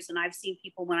letters, and I've seen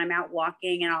people when I'm out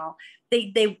walking and all,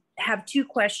 they have 2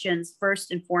 questions first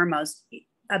and foremost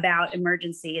about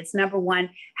emergency. It's number 1,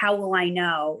 how will I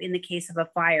know in the case of a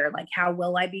fire? Like, how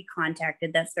will I be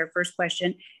contacted? That's their first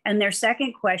question. And their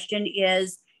second question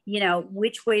is, you know,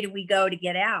 which way do we go to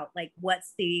get out? Like,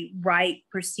 what's the right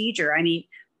procedure? I mean,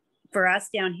 for us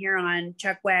down here on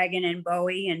Chuckwagon and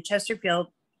Bowie and Chesterfield,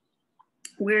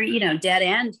 we're, you know, dead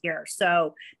end here.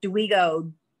 So do we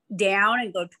go down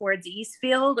and go towards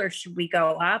Eastfield, or should we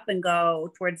go up and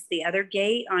go towards the other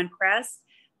gate on Crest?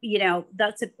 You know,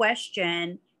 that's a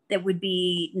question that would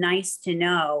be nice to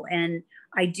know. And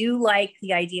I do like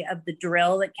the idea of the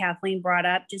drill that Kathleen brought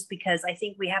up, just because I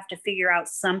think we have to figure out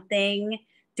something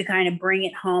to kind of bring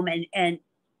it home and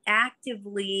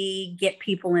actively get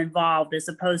people involved, as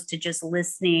opposed to just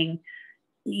listening,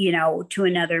 you know, to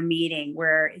another meeting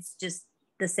where it's just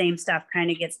the same stuff kind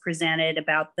of gets presented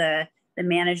about the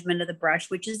management of the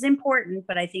brush, which is important,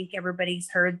 but I think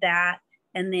everybody's heard that.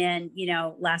 And then, you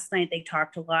know, last night they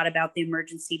talked a lot about the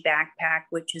emergency backpack,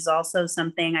 which is also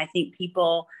something I think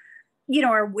people, you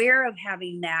know, are aware of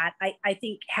having that. I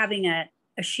think having a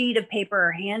sheet of paper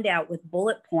or handout with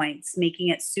bullet points, making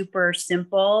it super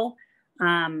simple.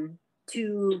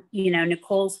 To, you know,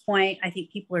 Nicole's point, I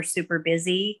think people are super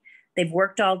busy. They've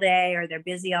worked all day or they're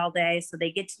busy all day. So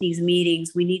they get to these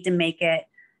meetings. We need to make it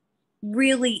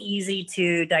really easy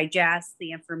to digest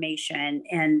the information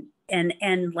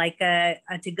and like a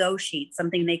to-go sheet,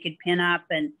 something they could pin up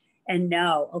and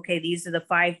know, okay, these are the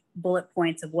 5 bullet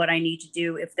points of what I need to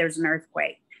do if there's an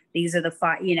earthquake. These are the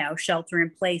 5, you know, shelter in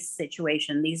place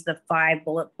situation. These are the 5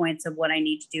 bullet points of what I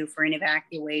need to do for an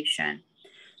evacuation.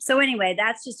 So anyway,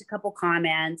 that's just a couple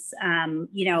comments.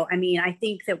 You know, I mean, I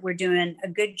think that we're doing a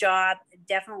good job.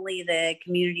 Definitely the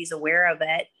community's aware of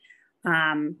it,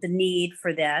 the need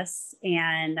for this.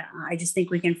 And I just think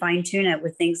we can fine tune it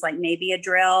with things like maybe a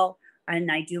drill.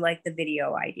 And I do like the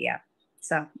video idea.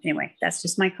 So anyway, that's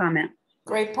just my comment.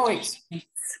 Great points.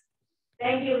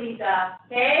 Thank you, Lisa.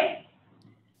 Okay?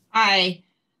 Hi,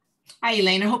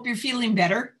 Elaine. I hope you're feeling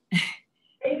better.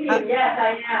 Thank you. Yes,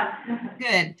 I am.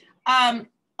 Good.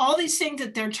 All these things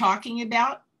that they're talking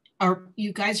about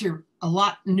you guys are a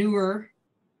lot newer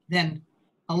than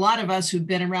a lot of us who've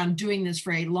been around doing this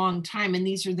for a long time. And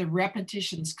these are the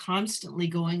repetitions constantly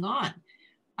going on.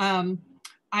 I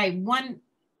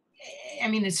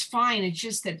mean, it's fine. It's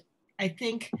just that I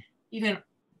think even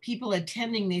people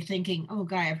attending, they're thinking, oh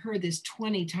God, I've heard this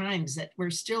 20 times that we're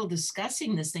still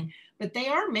discussing this thing, but they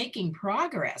are making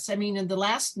progress. I mean, in the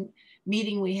last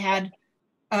meeting we had,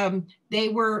 they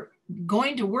were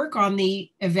going to work on the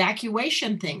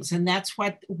evacuation things, and that's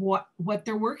what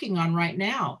they're working on right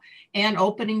now. And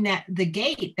opening the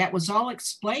gate, that was all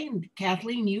explained.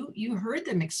 Kathleen, you heard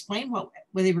them explain what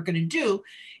they were going to do,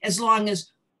 as long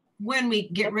as when we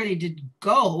get ready to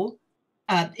go,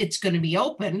 it's going to be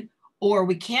open, or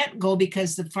we can't go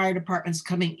because the fire department's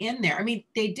coming in there. I mean,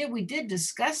 we did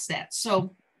discuss that.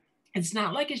 So it's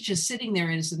not like it's just sitting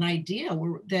there as an idea.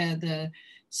 The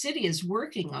city is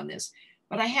working on this.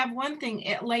 But I have one thing,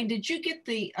 Elaine, did you get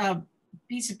the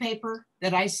piece of paper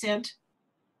that I sent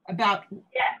about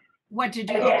what to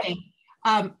do? Okay.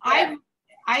 I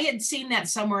had seen that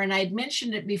somewhere and I'd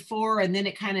mentioned it before, and then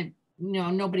it kind of, you know,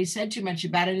 nobody said too much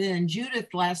about it. And then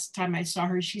Judith, last time I saw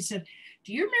her, she said,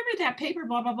 do you remember that paper,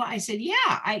 blah, blah, blah? I said, yeah,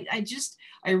 I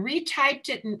retyped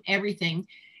it and everything.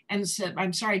 And said,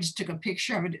 I'm sorry, I just took a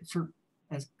picture of it for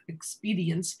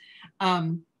expedience.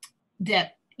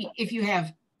 That if you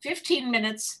have 15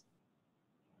 minutes,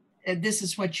 this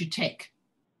is what you take.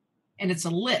 And it's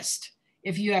a list.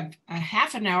 If you have a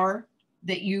half an hour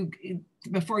that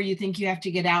before you think you have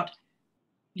to get out,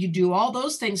 you do all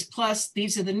those things, plus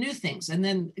these are the new things. And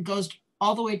then it goes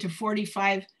all the way to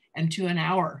 45 and to an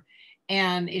hour.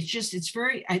 And it's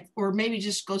very, or maybe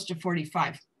just goes to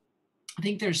 45. I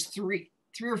think there's three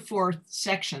or four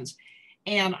sections.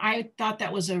 And I thought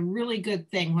that was a really good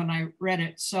thing when I read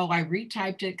it. So I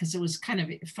retyped it because it was kind of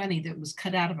funny that it was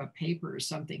cut out of a paper or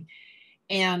something.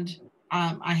 And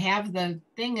I have the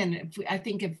thing, and I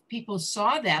think if people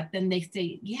saw that, then they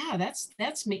say, yeah,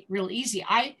 that's real easy.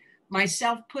 I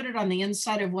myself put it on the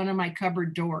inside of one of my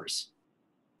cupboard doors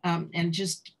and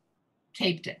just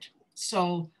taped it.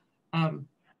 So,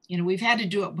 you know, we've had to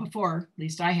do it before, at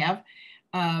least I have,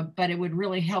 but it would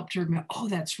really help to remember, oh,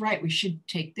 that's right, we should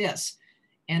take this.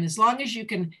 And as long as you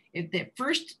can, if at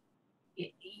first,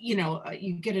 you know,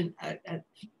 you get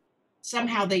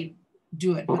somehow they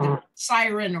do it with a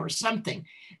siren or something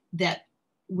that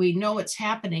we know it's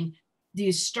happening.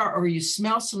 You start, or you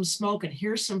smell some smoke and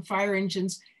hear some fire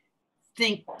engines,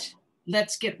 think,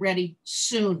 let's get ready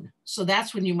soon. So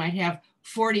that's when you might have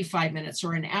 45 minutes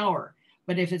or an hour.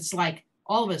 But if it's like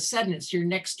all of a sudden it's your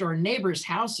next door neighbor's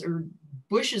house or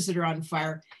bushes that are on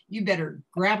fire, you better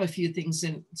grab a few things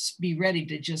and be ready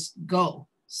to just go.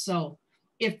 So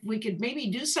if we could maybe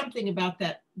do something about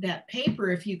that paper,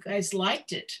 if you guys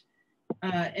liked it,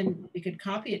 and we could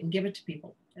copy it and give it to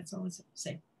people. That's all I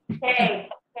say. Hey,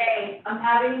 I'm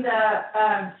having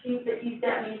the sheet that you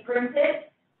sent me printed,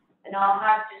 and I'll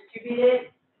have distributed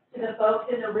to the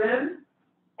folks in the room,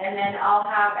 and then I'll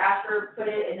have Asher put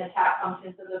it in the chat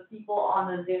function so the people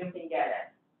on the Zoom can get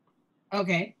it.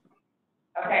 Okay.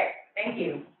 Okay, thank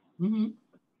you. Mm-hmm.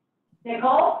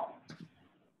 Nicole?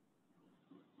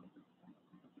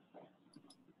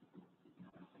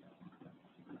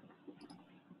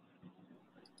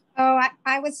 Oh,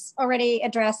 I was already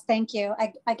addressed. Thank you.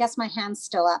 I guess my hand's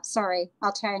still up. Sorry.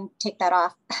 I'll try and take that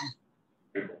off.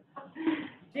 Judith?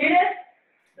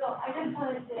 So I just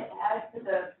wanted to add to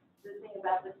the thing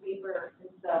about the paper and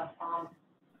stuff,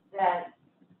 that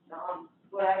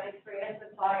what I've experienced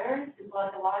with fires is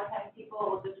like a lot of times people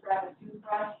will just grab a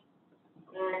toothbrush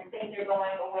and think they're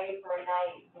going away for a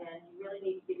night, and you really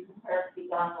need to be prepared to be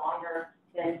gone longer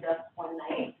than just one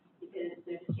night, because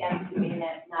there's a chance you may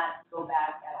not go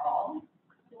back at all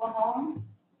to a home,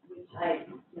 which I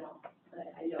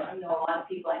know a lot of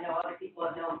people, I know other people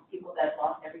have known people that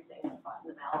lost everything in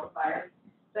the Malibu fire.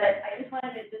 But I just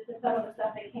wanted to, just in some of the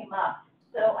stuff that came up.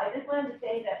 So I just wanted to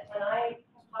say that when I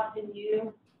talked to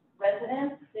new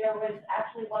residents, there was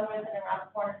actually one resident around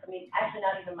the corner from me, actually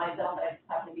not even my zone, but I just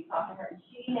happened to be talking to her, and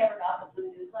she never got the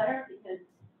blue newsletter because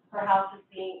her house is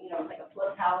being, like a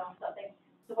flip house or something.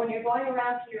 So when you're going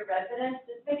around to your residents,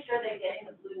 just make sure they're getting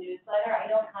the blue newsletter. I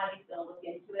know Connie's gonna look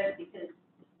into it because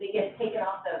they get taken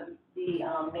off the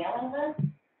mailing list.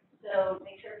 So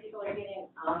make sure people are getting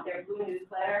their blue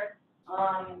newsletter.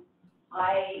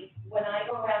 When I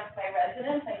go around to my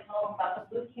residents, I tell them about the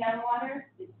blue can water.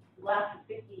 It lasts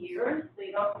 50 years, so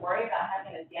you don't have to worry about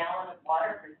having a gallon of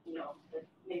water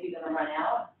that's maybe gonna run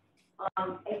out.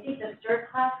 I think the CERT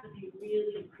class would be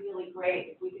really, really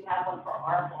great if we could have one for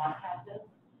our block captains.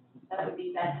 That would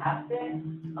be fantastic.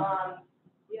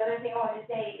 The other thing I wanted to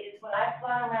say is when I've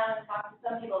gone around and talked to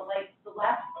some people, like the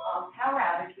last power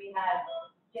outage we had,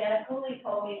 Janet Cooley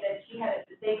told me that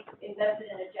they invested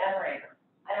in a generator.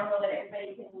 I don't know that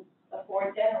everybody can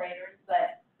afford generators,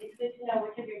 but it's good to know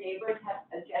which of your neighbors have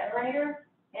a generator,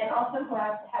 and also who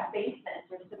have basements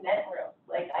or cement rooms.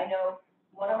 Like I know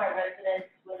one of my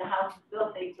residents, when the house was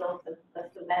built, they built a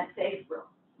cement safe room.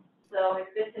 So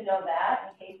it's good to know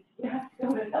that in case you have to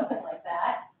go to something like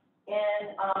that.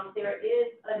 And there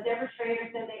is a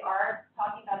demonstrator said they are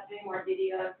talking about doing more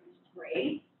videos, which is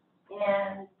great.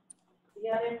 And the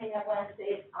other thing I wanted to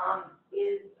say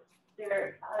is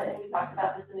there, and we talked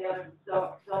about this in the other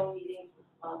zone meeting,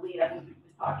 Leah was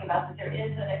talking about that there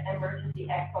is an emergency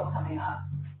expo coming up.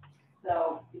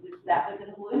 So that was in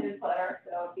the blue newsletter,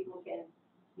 so people can,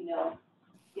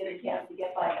 get a chance to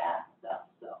get by that stuff.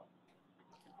 So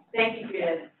Thank you,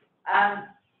 Judith.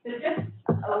 So just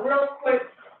a real quick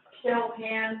show of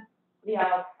hands.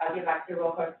 Yeah, I'll get back to you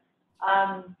real quick.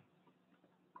 I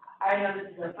know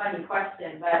this is a funny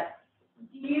question, but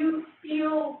do you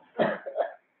feel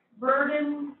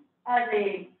burdened as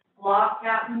a block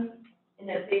captain in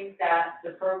the things that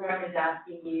the program is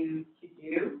asking you to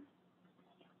do?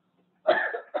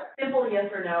 Simple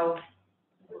yes or no.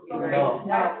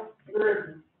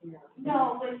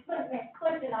 No, but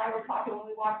Cliff and I were talking when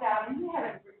we walked out, and he had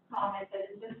a comment that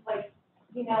is just like,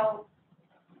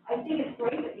 I think it's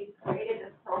great that you've created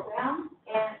this program,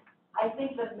 and I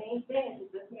think the main thing is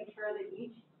to just make sure that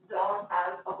each zone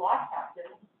has a block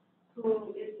captain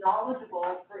who is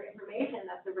knowledgeable for information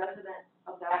that the residents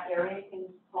of that area can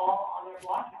call on their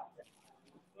block captain.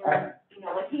 And,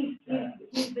 like he's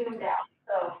zoomed out,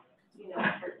 so,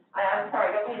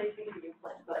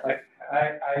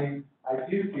 I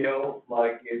do feel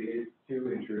like it is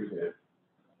too intrusive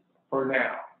for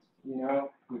now. You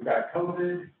know, we've got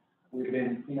COVID. We've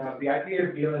been, you know, the idea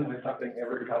of dealing with something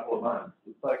every couple of months.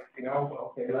 It's like, you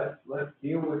know, okay, let's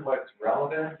deal with what's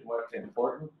relevant and what's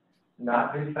important,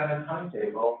 not based on a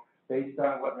timetable, based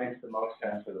on what makes the most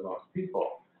sense for the most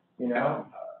people. You know,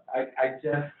 I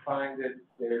just find that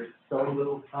there's so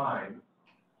little time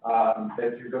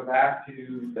that you go back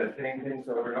to the same things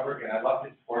over and over again. I love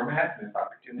this format and this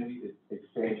opportunity to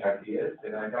exchange ideas,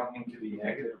 and I don't mean to be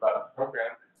negative about the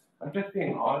program. I'm just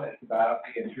being honest about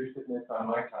the intrusiveness on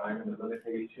my time and the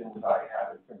limitations I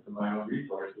have in terms of my own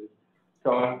resources.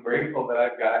 So I'm grateful that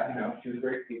I've got, you know, two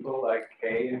great people like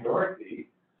Kay and Dorothy,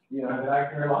 you know, that I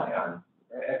can rely on.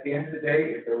 At the end of the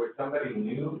day, if there was somebody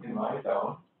new in my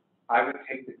zone, I would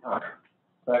take the time.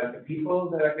 But the people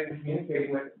that I've been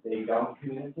communicating with, they don't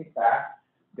communicate back.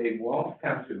 They won't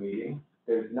come to a meeting.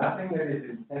 There's nothing that is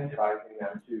incentivizing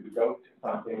them to go to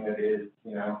something that is,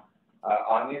 you know,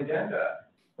 on the agenda.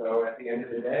 So at the end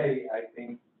of the day, I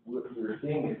think what we're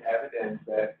seeing is evidence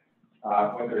that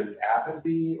whether it's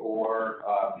apathy or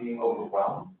being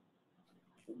overwhelmed,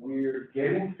 we're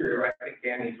getting through. I think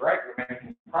Danny's right, we're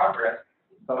making progress,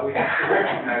 but we have to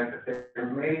recognize that there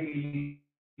may be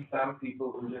some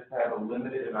people who just have a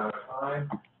limited amount of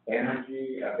time,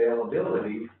 energy,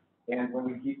 availability, and when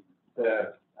we keep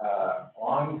the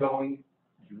ongoing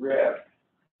drift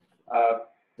of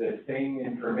the same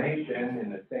information in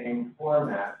the same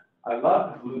format. I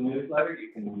love the blue newsletter.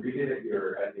 You can read it at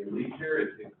your leisure.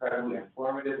 It's incredibly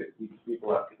informative. It keeps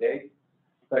people up to date.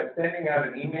 But sending out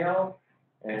an email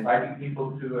and inviting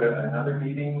people to another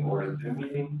meeting or a Zoom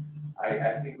meeting,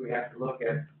 I think we have to look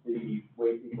at the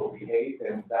way people behave,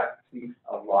 and that speaks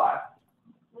a lot.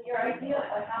 Well, your idea of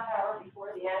a half hour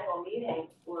before the annual meeting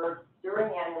or during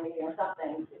the annual meeting or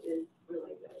something is really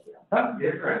good.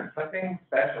 Something different, something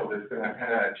special that's going to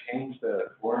kind of change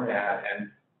the format and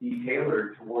be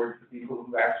tailored towards the people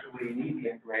who actually need the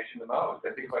information the most.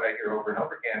 I think what I hear over and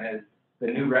over again is the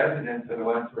new residents are the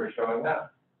ones who are showing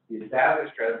up. The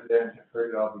established residents have heard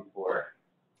it all before.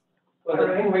 Well,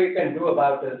 the thing we can do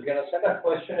about this, send a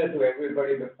questionnaire to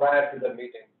everybody prior to the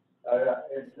meeting.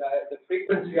 The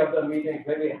frequency of the meetings,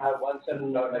 maybe have once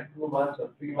in like 2 months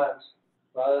or 3 months,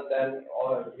 rather than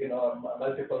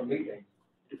multiple meetings.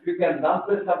 If you can lump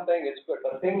with something, it's good.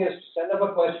 The thing is, send up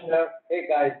a questionnaire. Hey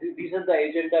guys, these are the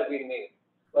agenda we need.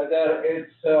 Whether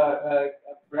it's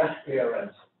breast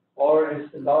clearance or it's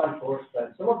law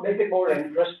enforcement, make it more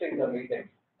interesting the meeting.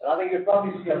 And I think you'll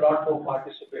probably see a lot more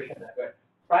participation that way.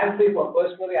 Frankly,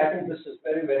 personally, I think this is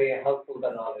very, very helpful,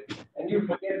 the knowledge. And you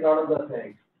forget a lot of the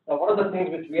things. Now, one of the things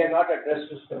which we have not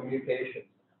addressed is communication.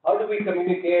 How do we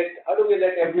communicate? How do we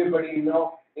let everybody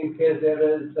know in case there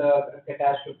is a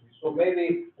catastrophe? So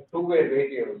maybe two-way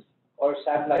radios or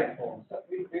satellite phones.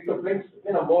 We could bring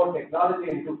more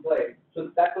technology into play.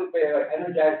 So that will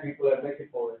energize people and make it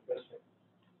more interesting.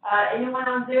 Anyone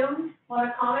on Zoom want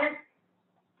to comment?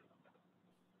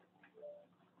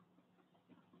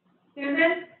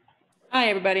 Susan? Hi,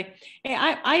 everybody. Hey,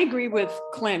 I agree with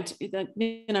Clint that,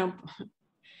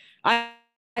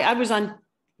 I was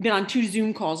been on 2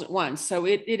 Zoom calls at once. So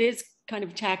it is kind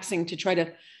of taxing to try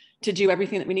to do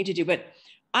everything that we need to do. But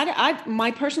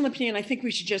my personal opinion, I think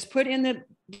we should just put in the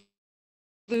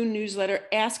blue newsletter,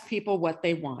 ask people what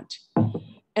they want.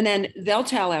 And then they'll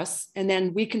tell us, and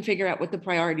then we can figure out what the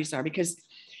priorities are, because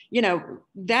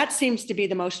that seems to be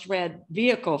the most read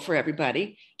vehicle for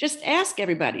everybody. Just ask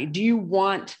everybody, do you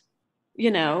want,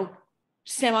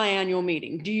 semi-annual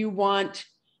meeting?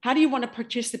 How do you want to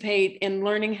participate in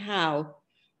learning how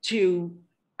to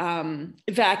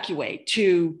evacuate,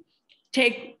 to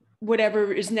take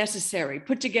whatever is necessary,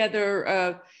 put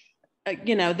together,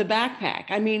 the backpack?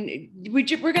 I mean, we're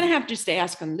going to have to just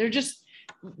ask them.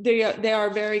 They are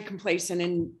very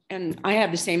complacent, and I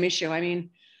have the same issue. I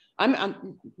mean,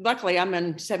 I'm luckily I'm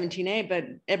in 17A, but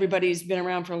everybody's been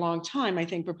around for a long time. I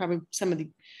think we're probably some of the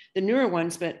newer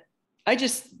ones, but I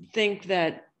just think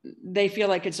that they feel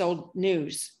like it's old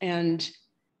news. And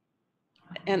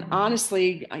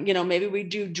honestly, maybe we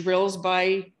do drills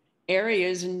by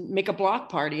areas and make a block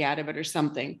party out of it or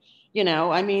something.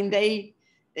 I mean,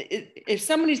 if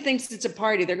somebody thinks it's a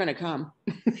party, they're going to come.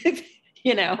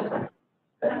 Anyone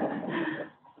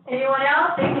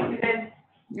else? Thank you, Susan.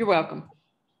 You're welcome.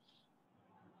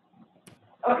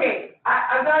 Okay,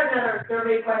 I've got another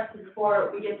survey question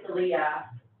before we get to Leah.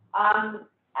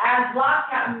 As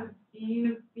block captain, do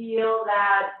you feel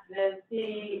that the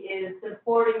city is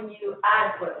supporting you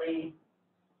adequately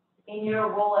in your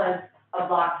role as a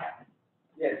block captain?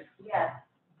 Yes. Yes.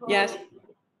 Yes.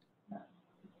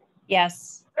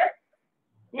 Yes.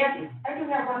 Nancy? I do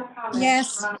have one comment.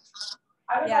 Yes.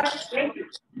 I would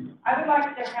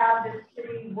like to have the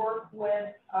city work with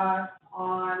us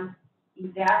on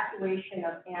evacuation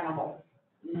of animals.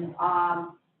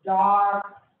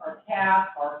 Dogs or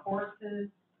cats or horses.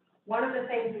 One of the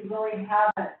things we really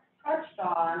haven't touched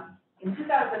on, in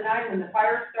 2009 when the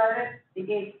fire started, the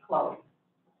gates closed.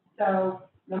 So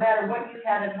no matter what you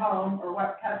had at home or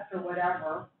what pets or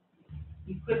whatever,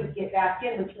 you couldn't get back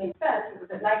in, which made sense. It was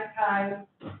at nighttime.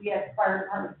 We had fire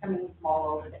departments coming in from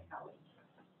all over the county.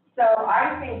 So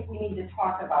I think we need to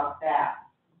talk about that.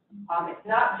 It's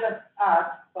not just us,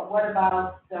 but what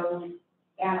about those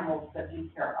animals that we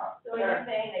care about? So you're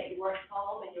saying that you weren't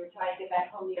home and you were trying to get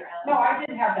back home to your No, animals? I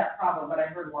didn't have that problem, but I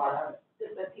heard a lot of it.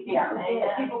 But people Yeah, saying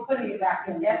that? people couldn't get back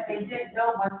in. Yes, they did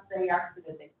know once they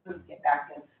exited, they couldn't get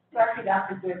back in. So actually,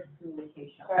 that's a good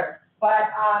communication. Sure. But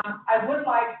I would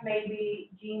like maybe,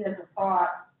 Jean, as a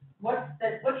thought, what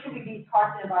should we be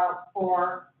talking about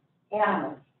for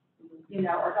animals? You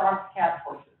know, or dogs, cats,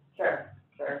 horses. Sure.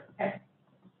 Okay.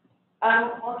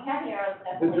 Well, Kathy,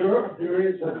 But there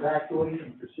is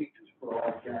evacuation procedures for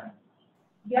all animals.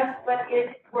 Yes, but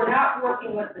we're not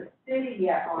working with the city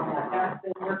yet on that. That's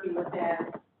been working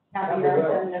within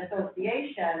Caballeros and the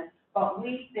association, but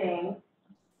we think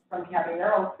from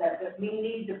Caballeros that we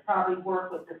need to probably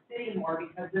work with the city more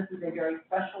because this is a very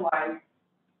specialized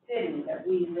city that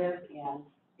we live in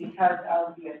because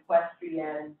of the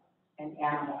equestrian and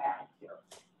animal atmosphere.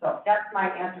 So that's my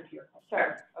answer to your question.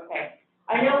 Sure, okay.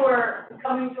 I know we're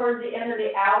coming towards the end of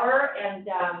the hour, and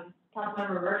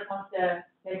Councilmember Birch wants to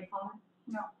make a comment?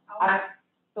 No. I'm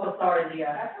so sorry,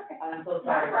 Leah. That's okay. I'm so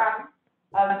sorry. No problem.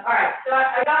 All right, so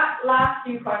I got last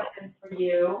few questions for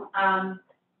you.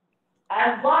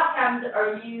 As block captains,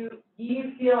 do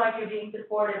you feel like you're being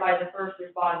supported by the first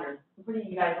responders? I'm putting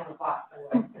you guys on the spot, by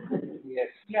the way. Yes.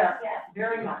 Yeah,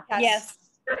 very much. Yes.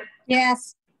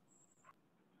 Yes.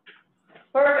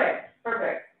 Perfect.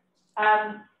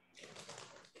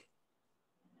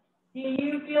 Do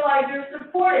you feel like you're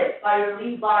supported by your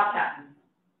lead block captain?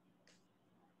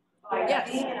 Yes.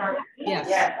 Yes.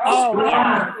 Yes. Oh,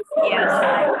 yeah. Yes.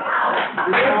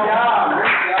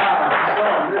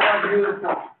 Good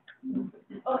job.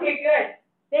 Okay, good.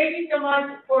 Thank you so much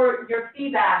for your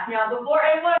feedback. Now, before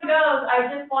anyone goes, I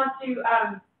just want to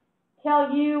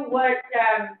tell you what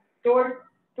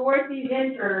Dorothy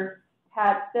Venter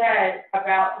had said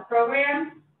about the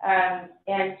program.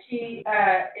 And she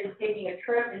is taking a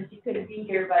trip and she couldn't be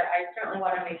here, but I certainly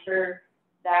want to make sure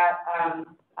that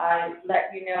I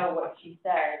let you know what she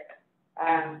said.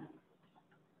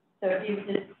 So if you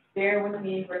just bear with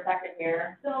me for a second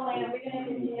here. So, Elena, we're gonna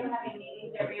continue having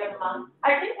meetings every other month?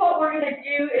 I think what we're gonna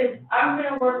do is I'm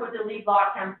gonna work with the lead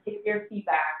block and take their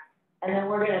feedback, and then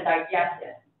we're gonna digest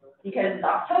it. Because it's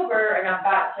October and I've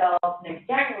got till next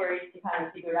January to kind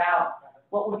of figure out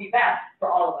what would be best for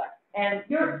all of us. And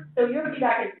your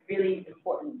feedback is really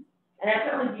important. And I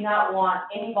certainly do not want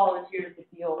any volunteers to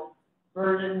feel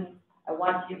burdened. I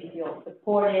want you to feel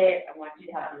supported. I want you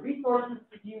to have the resources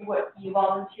to do what you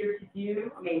volunteer to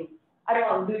do. I mean, I don't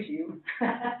want to lose you,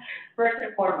 first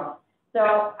and foremost.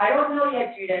 So I don't know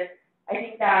yet, Judith. I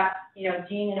think that,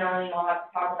 Jean and Arlene will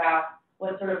have to talk about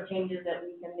what sort of changes that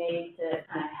we can make to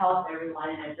kind of help everyone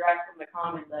and address some of the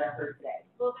comments that I heard today.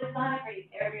 Well, if it's not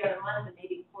every other month, and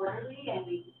maybe quarterly, and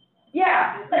we.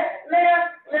 Yeah, let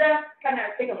us kind of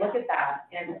take a look at that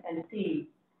and see.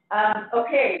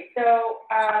 Okay, so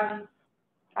I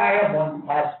have one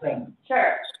last thing.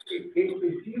 Sure.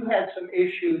 If you had some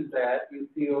issues that you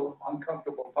feel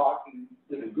uncomfortable talking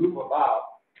to the group about,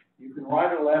 you can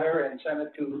write a letter and send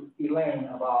it to Elaine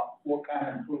about what kind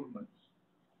of improvements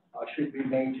should be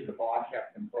made to the block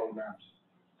captain programs.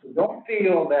 So don't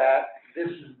feel that this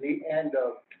is the end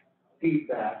of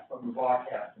feedback from the block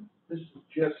captain. This is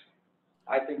just,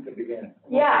 I think, the beginning.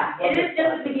 Yeah, it is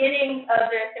just the beginning of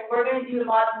this, and we're going to do a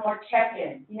lot more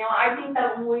check-ins. I think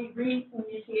that when we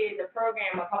re-communicated the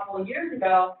program a couple of years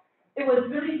ago, it was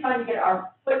really trying to get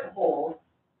our foothold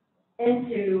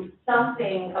into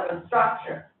something of a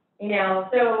structure.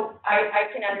 So I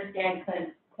can understand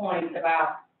Clint's point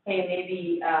about, hey,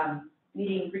 maybe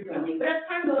meeting frequently. But as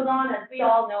time goes on, as we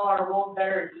all know our roles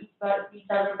better and each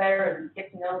other better and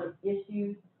get to know the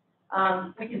issues,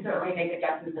 we can certainly make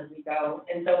adjustments as we go.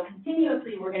 And so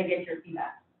continuously, we're going to get your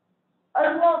feedback,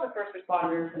 as well as the first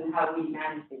responders and how we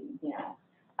manage things,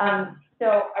 So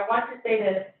I want to say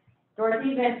this.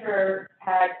 Dorothy Venter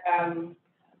had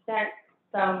sent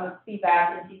some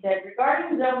feedback, and she said,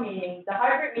 regarding zone meetings, the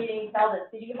hybrid meetings held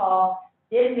at City Hall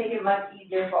did make it much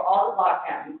easier for all the block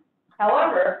captains.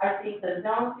 However, I think the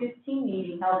Zone 15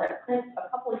 meeting held at Clint a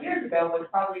couple of years ago was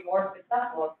probably more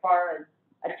successful as far as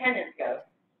attendance goes.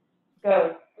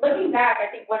 Looking back, I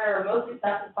think one of our most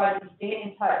successful projects was staying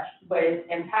in touch with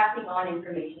and passing on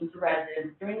information to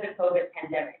residents during the COVID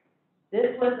pandemic.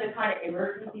 This was the kind of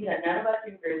emergency that none of us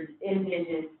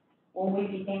envisioned when we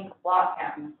became block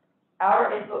captains.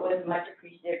 Our input was much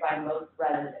appreciated by most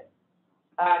residents.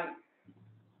 I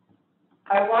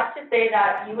want to say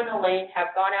that you and Elaine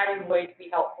have gone out of your way to be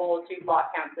helpful to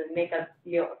block councils and make us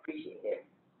feel appreciated.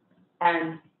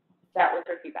 And that was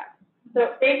her feedback.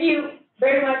 So thank you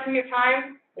very much for your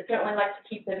time. I certainly like to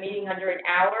keep the meeting under an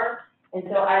hour. And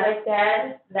so as I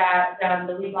said, that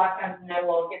the lead block council and I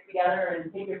will get together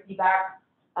and take your feedback.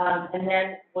 And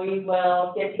then we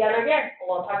will get together again. And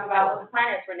we'll talk about what the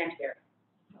plan is for next year.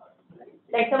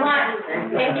 Thanks so much.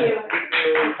 Thank you.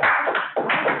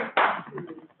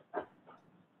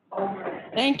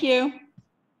 Thank you.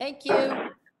 Thank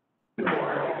you.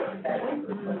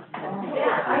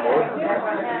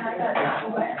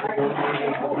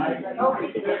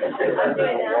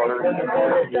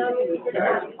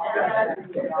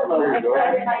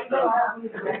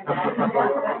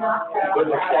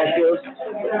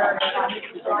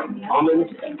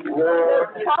 Almonds.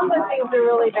 Chocolate things are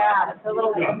really bad. It's a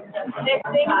little thick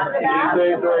things are bad. These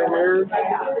days right here?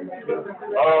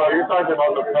 Oh, you're talking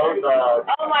about the post,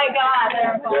 Oh my God.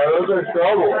 yeah, those are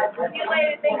trouble. See you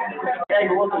later. Thank you. Yeah,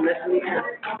 you're welcome. Nice to meet you.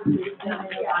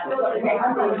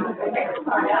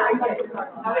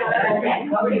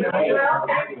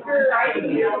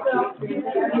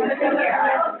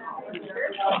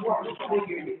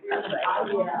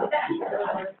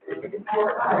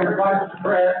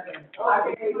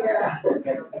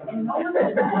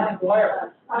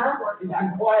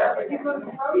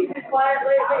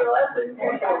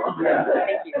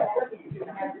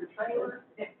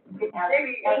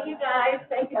 Thank you guys.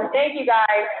 Thank you. Thank you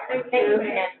guys. Thank you.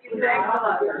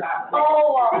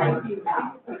 Oh, well.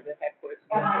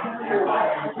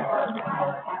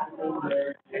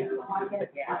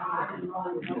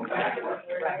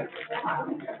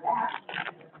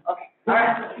 Okay, all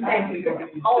right, thank you.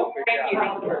 Oh, thank you,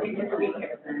 thank you for being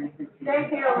here.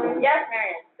 Thank you. Yes,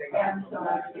 Marion.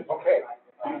 Okay.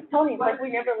 Tony, it's like we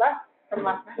never left from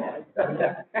last night.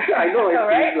 I know, it All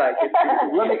right. seems like it.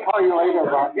 Let me call you later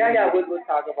about, yeah, we'll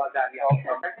talk about that, yeah.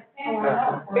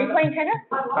 Are you playing tennis?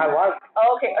 I was.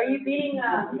 Oh, okay, are you beating,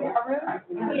 Arun?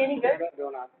 You beat any good?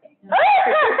 Don't ask. No,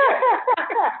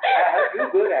 You're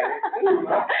good at it.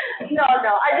 no,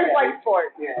 I just like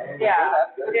sports. Yeah.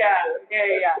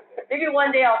 Yeah. Maybe one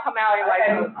day I'll come out and like,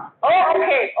 oh,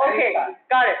 okay,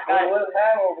 got it. We'll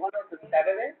have one of the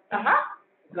Saturdays. Uh-huh.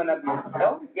 It's gonna be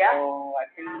snow. Yeah. So I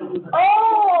think.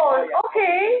 Oh,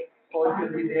 okay. So it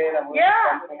will be there.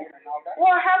 Yeah.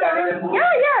 Well, have a,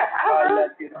 yeah.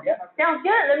 Yeah. Sounds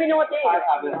good. Let me know what day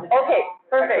it is. Okay,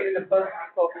 perfect. Actually, the first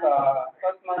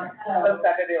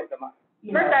Saturday of the month.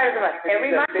 First Saturday of the month.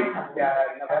 Every month?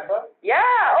 November. Yeah,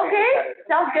 okay.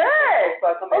 Sounds good.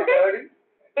 Okay.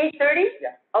 8:30?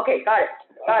 Yeah. Okay, got it.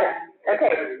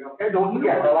 Okay. Don't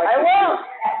forget. I will.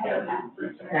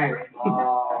 Thanks.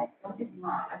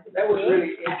 That was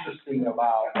really interesting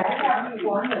about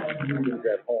humans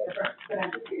at home.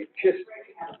 It's just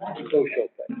a social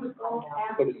thing,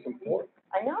 but it's important.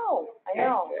 I know.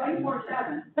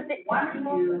 24/7. But Why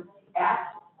don't you ask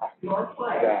your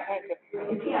player?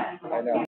 Yeah. I know.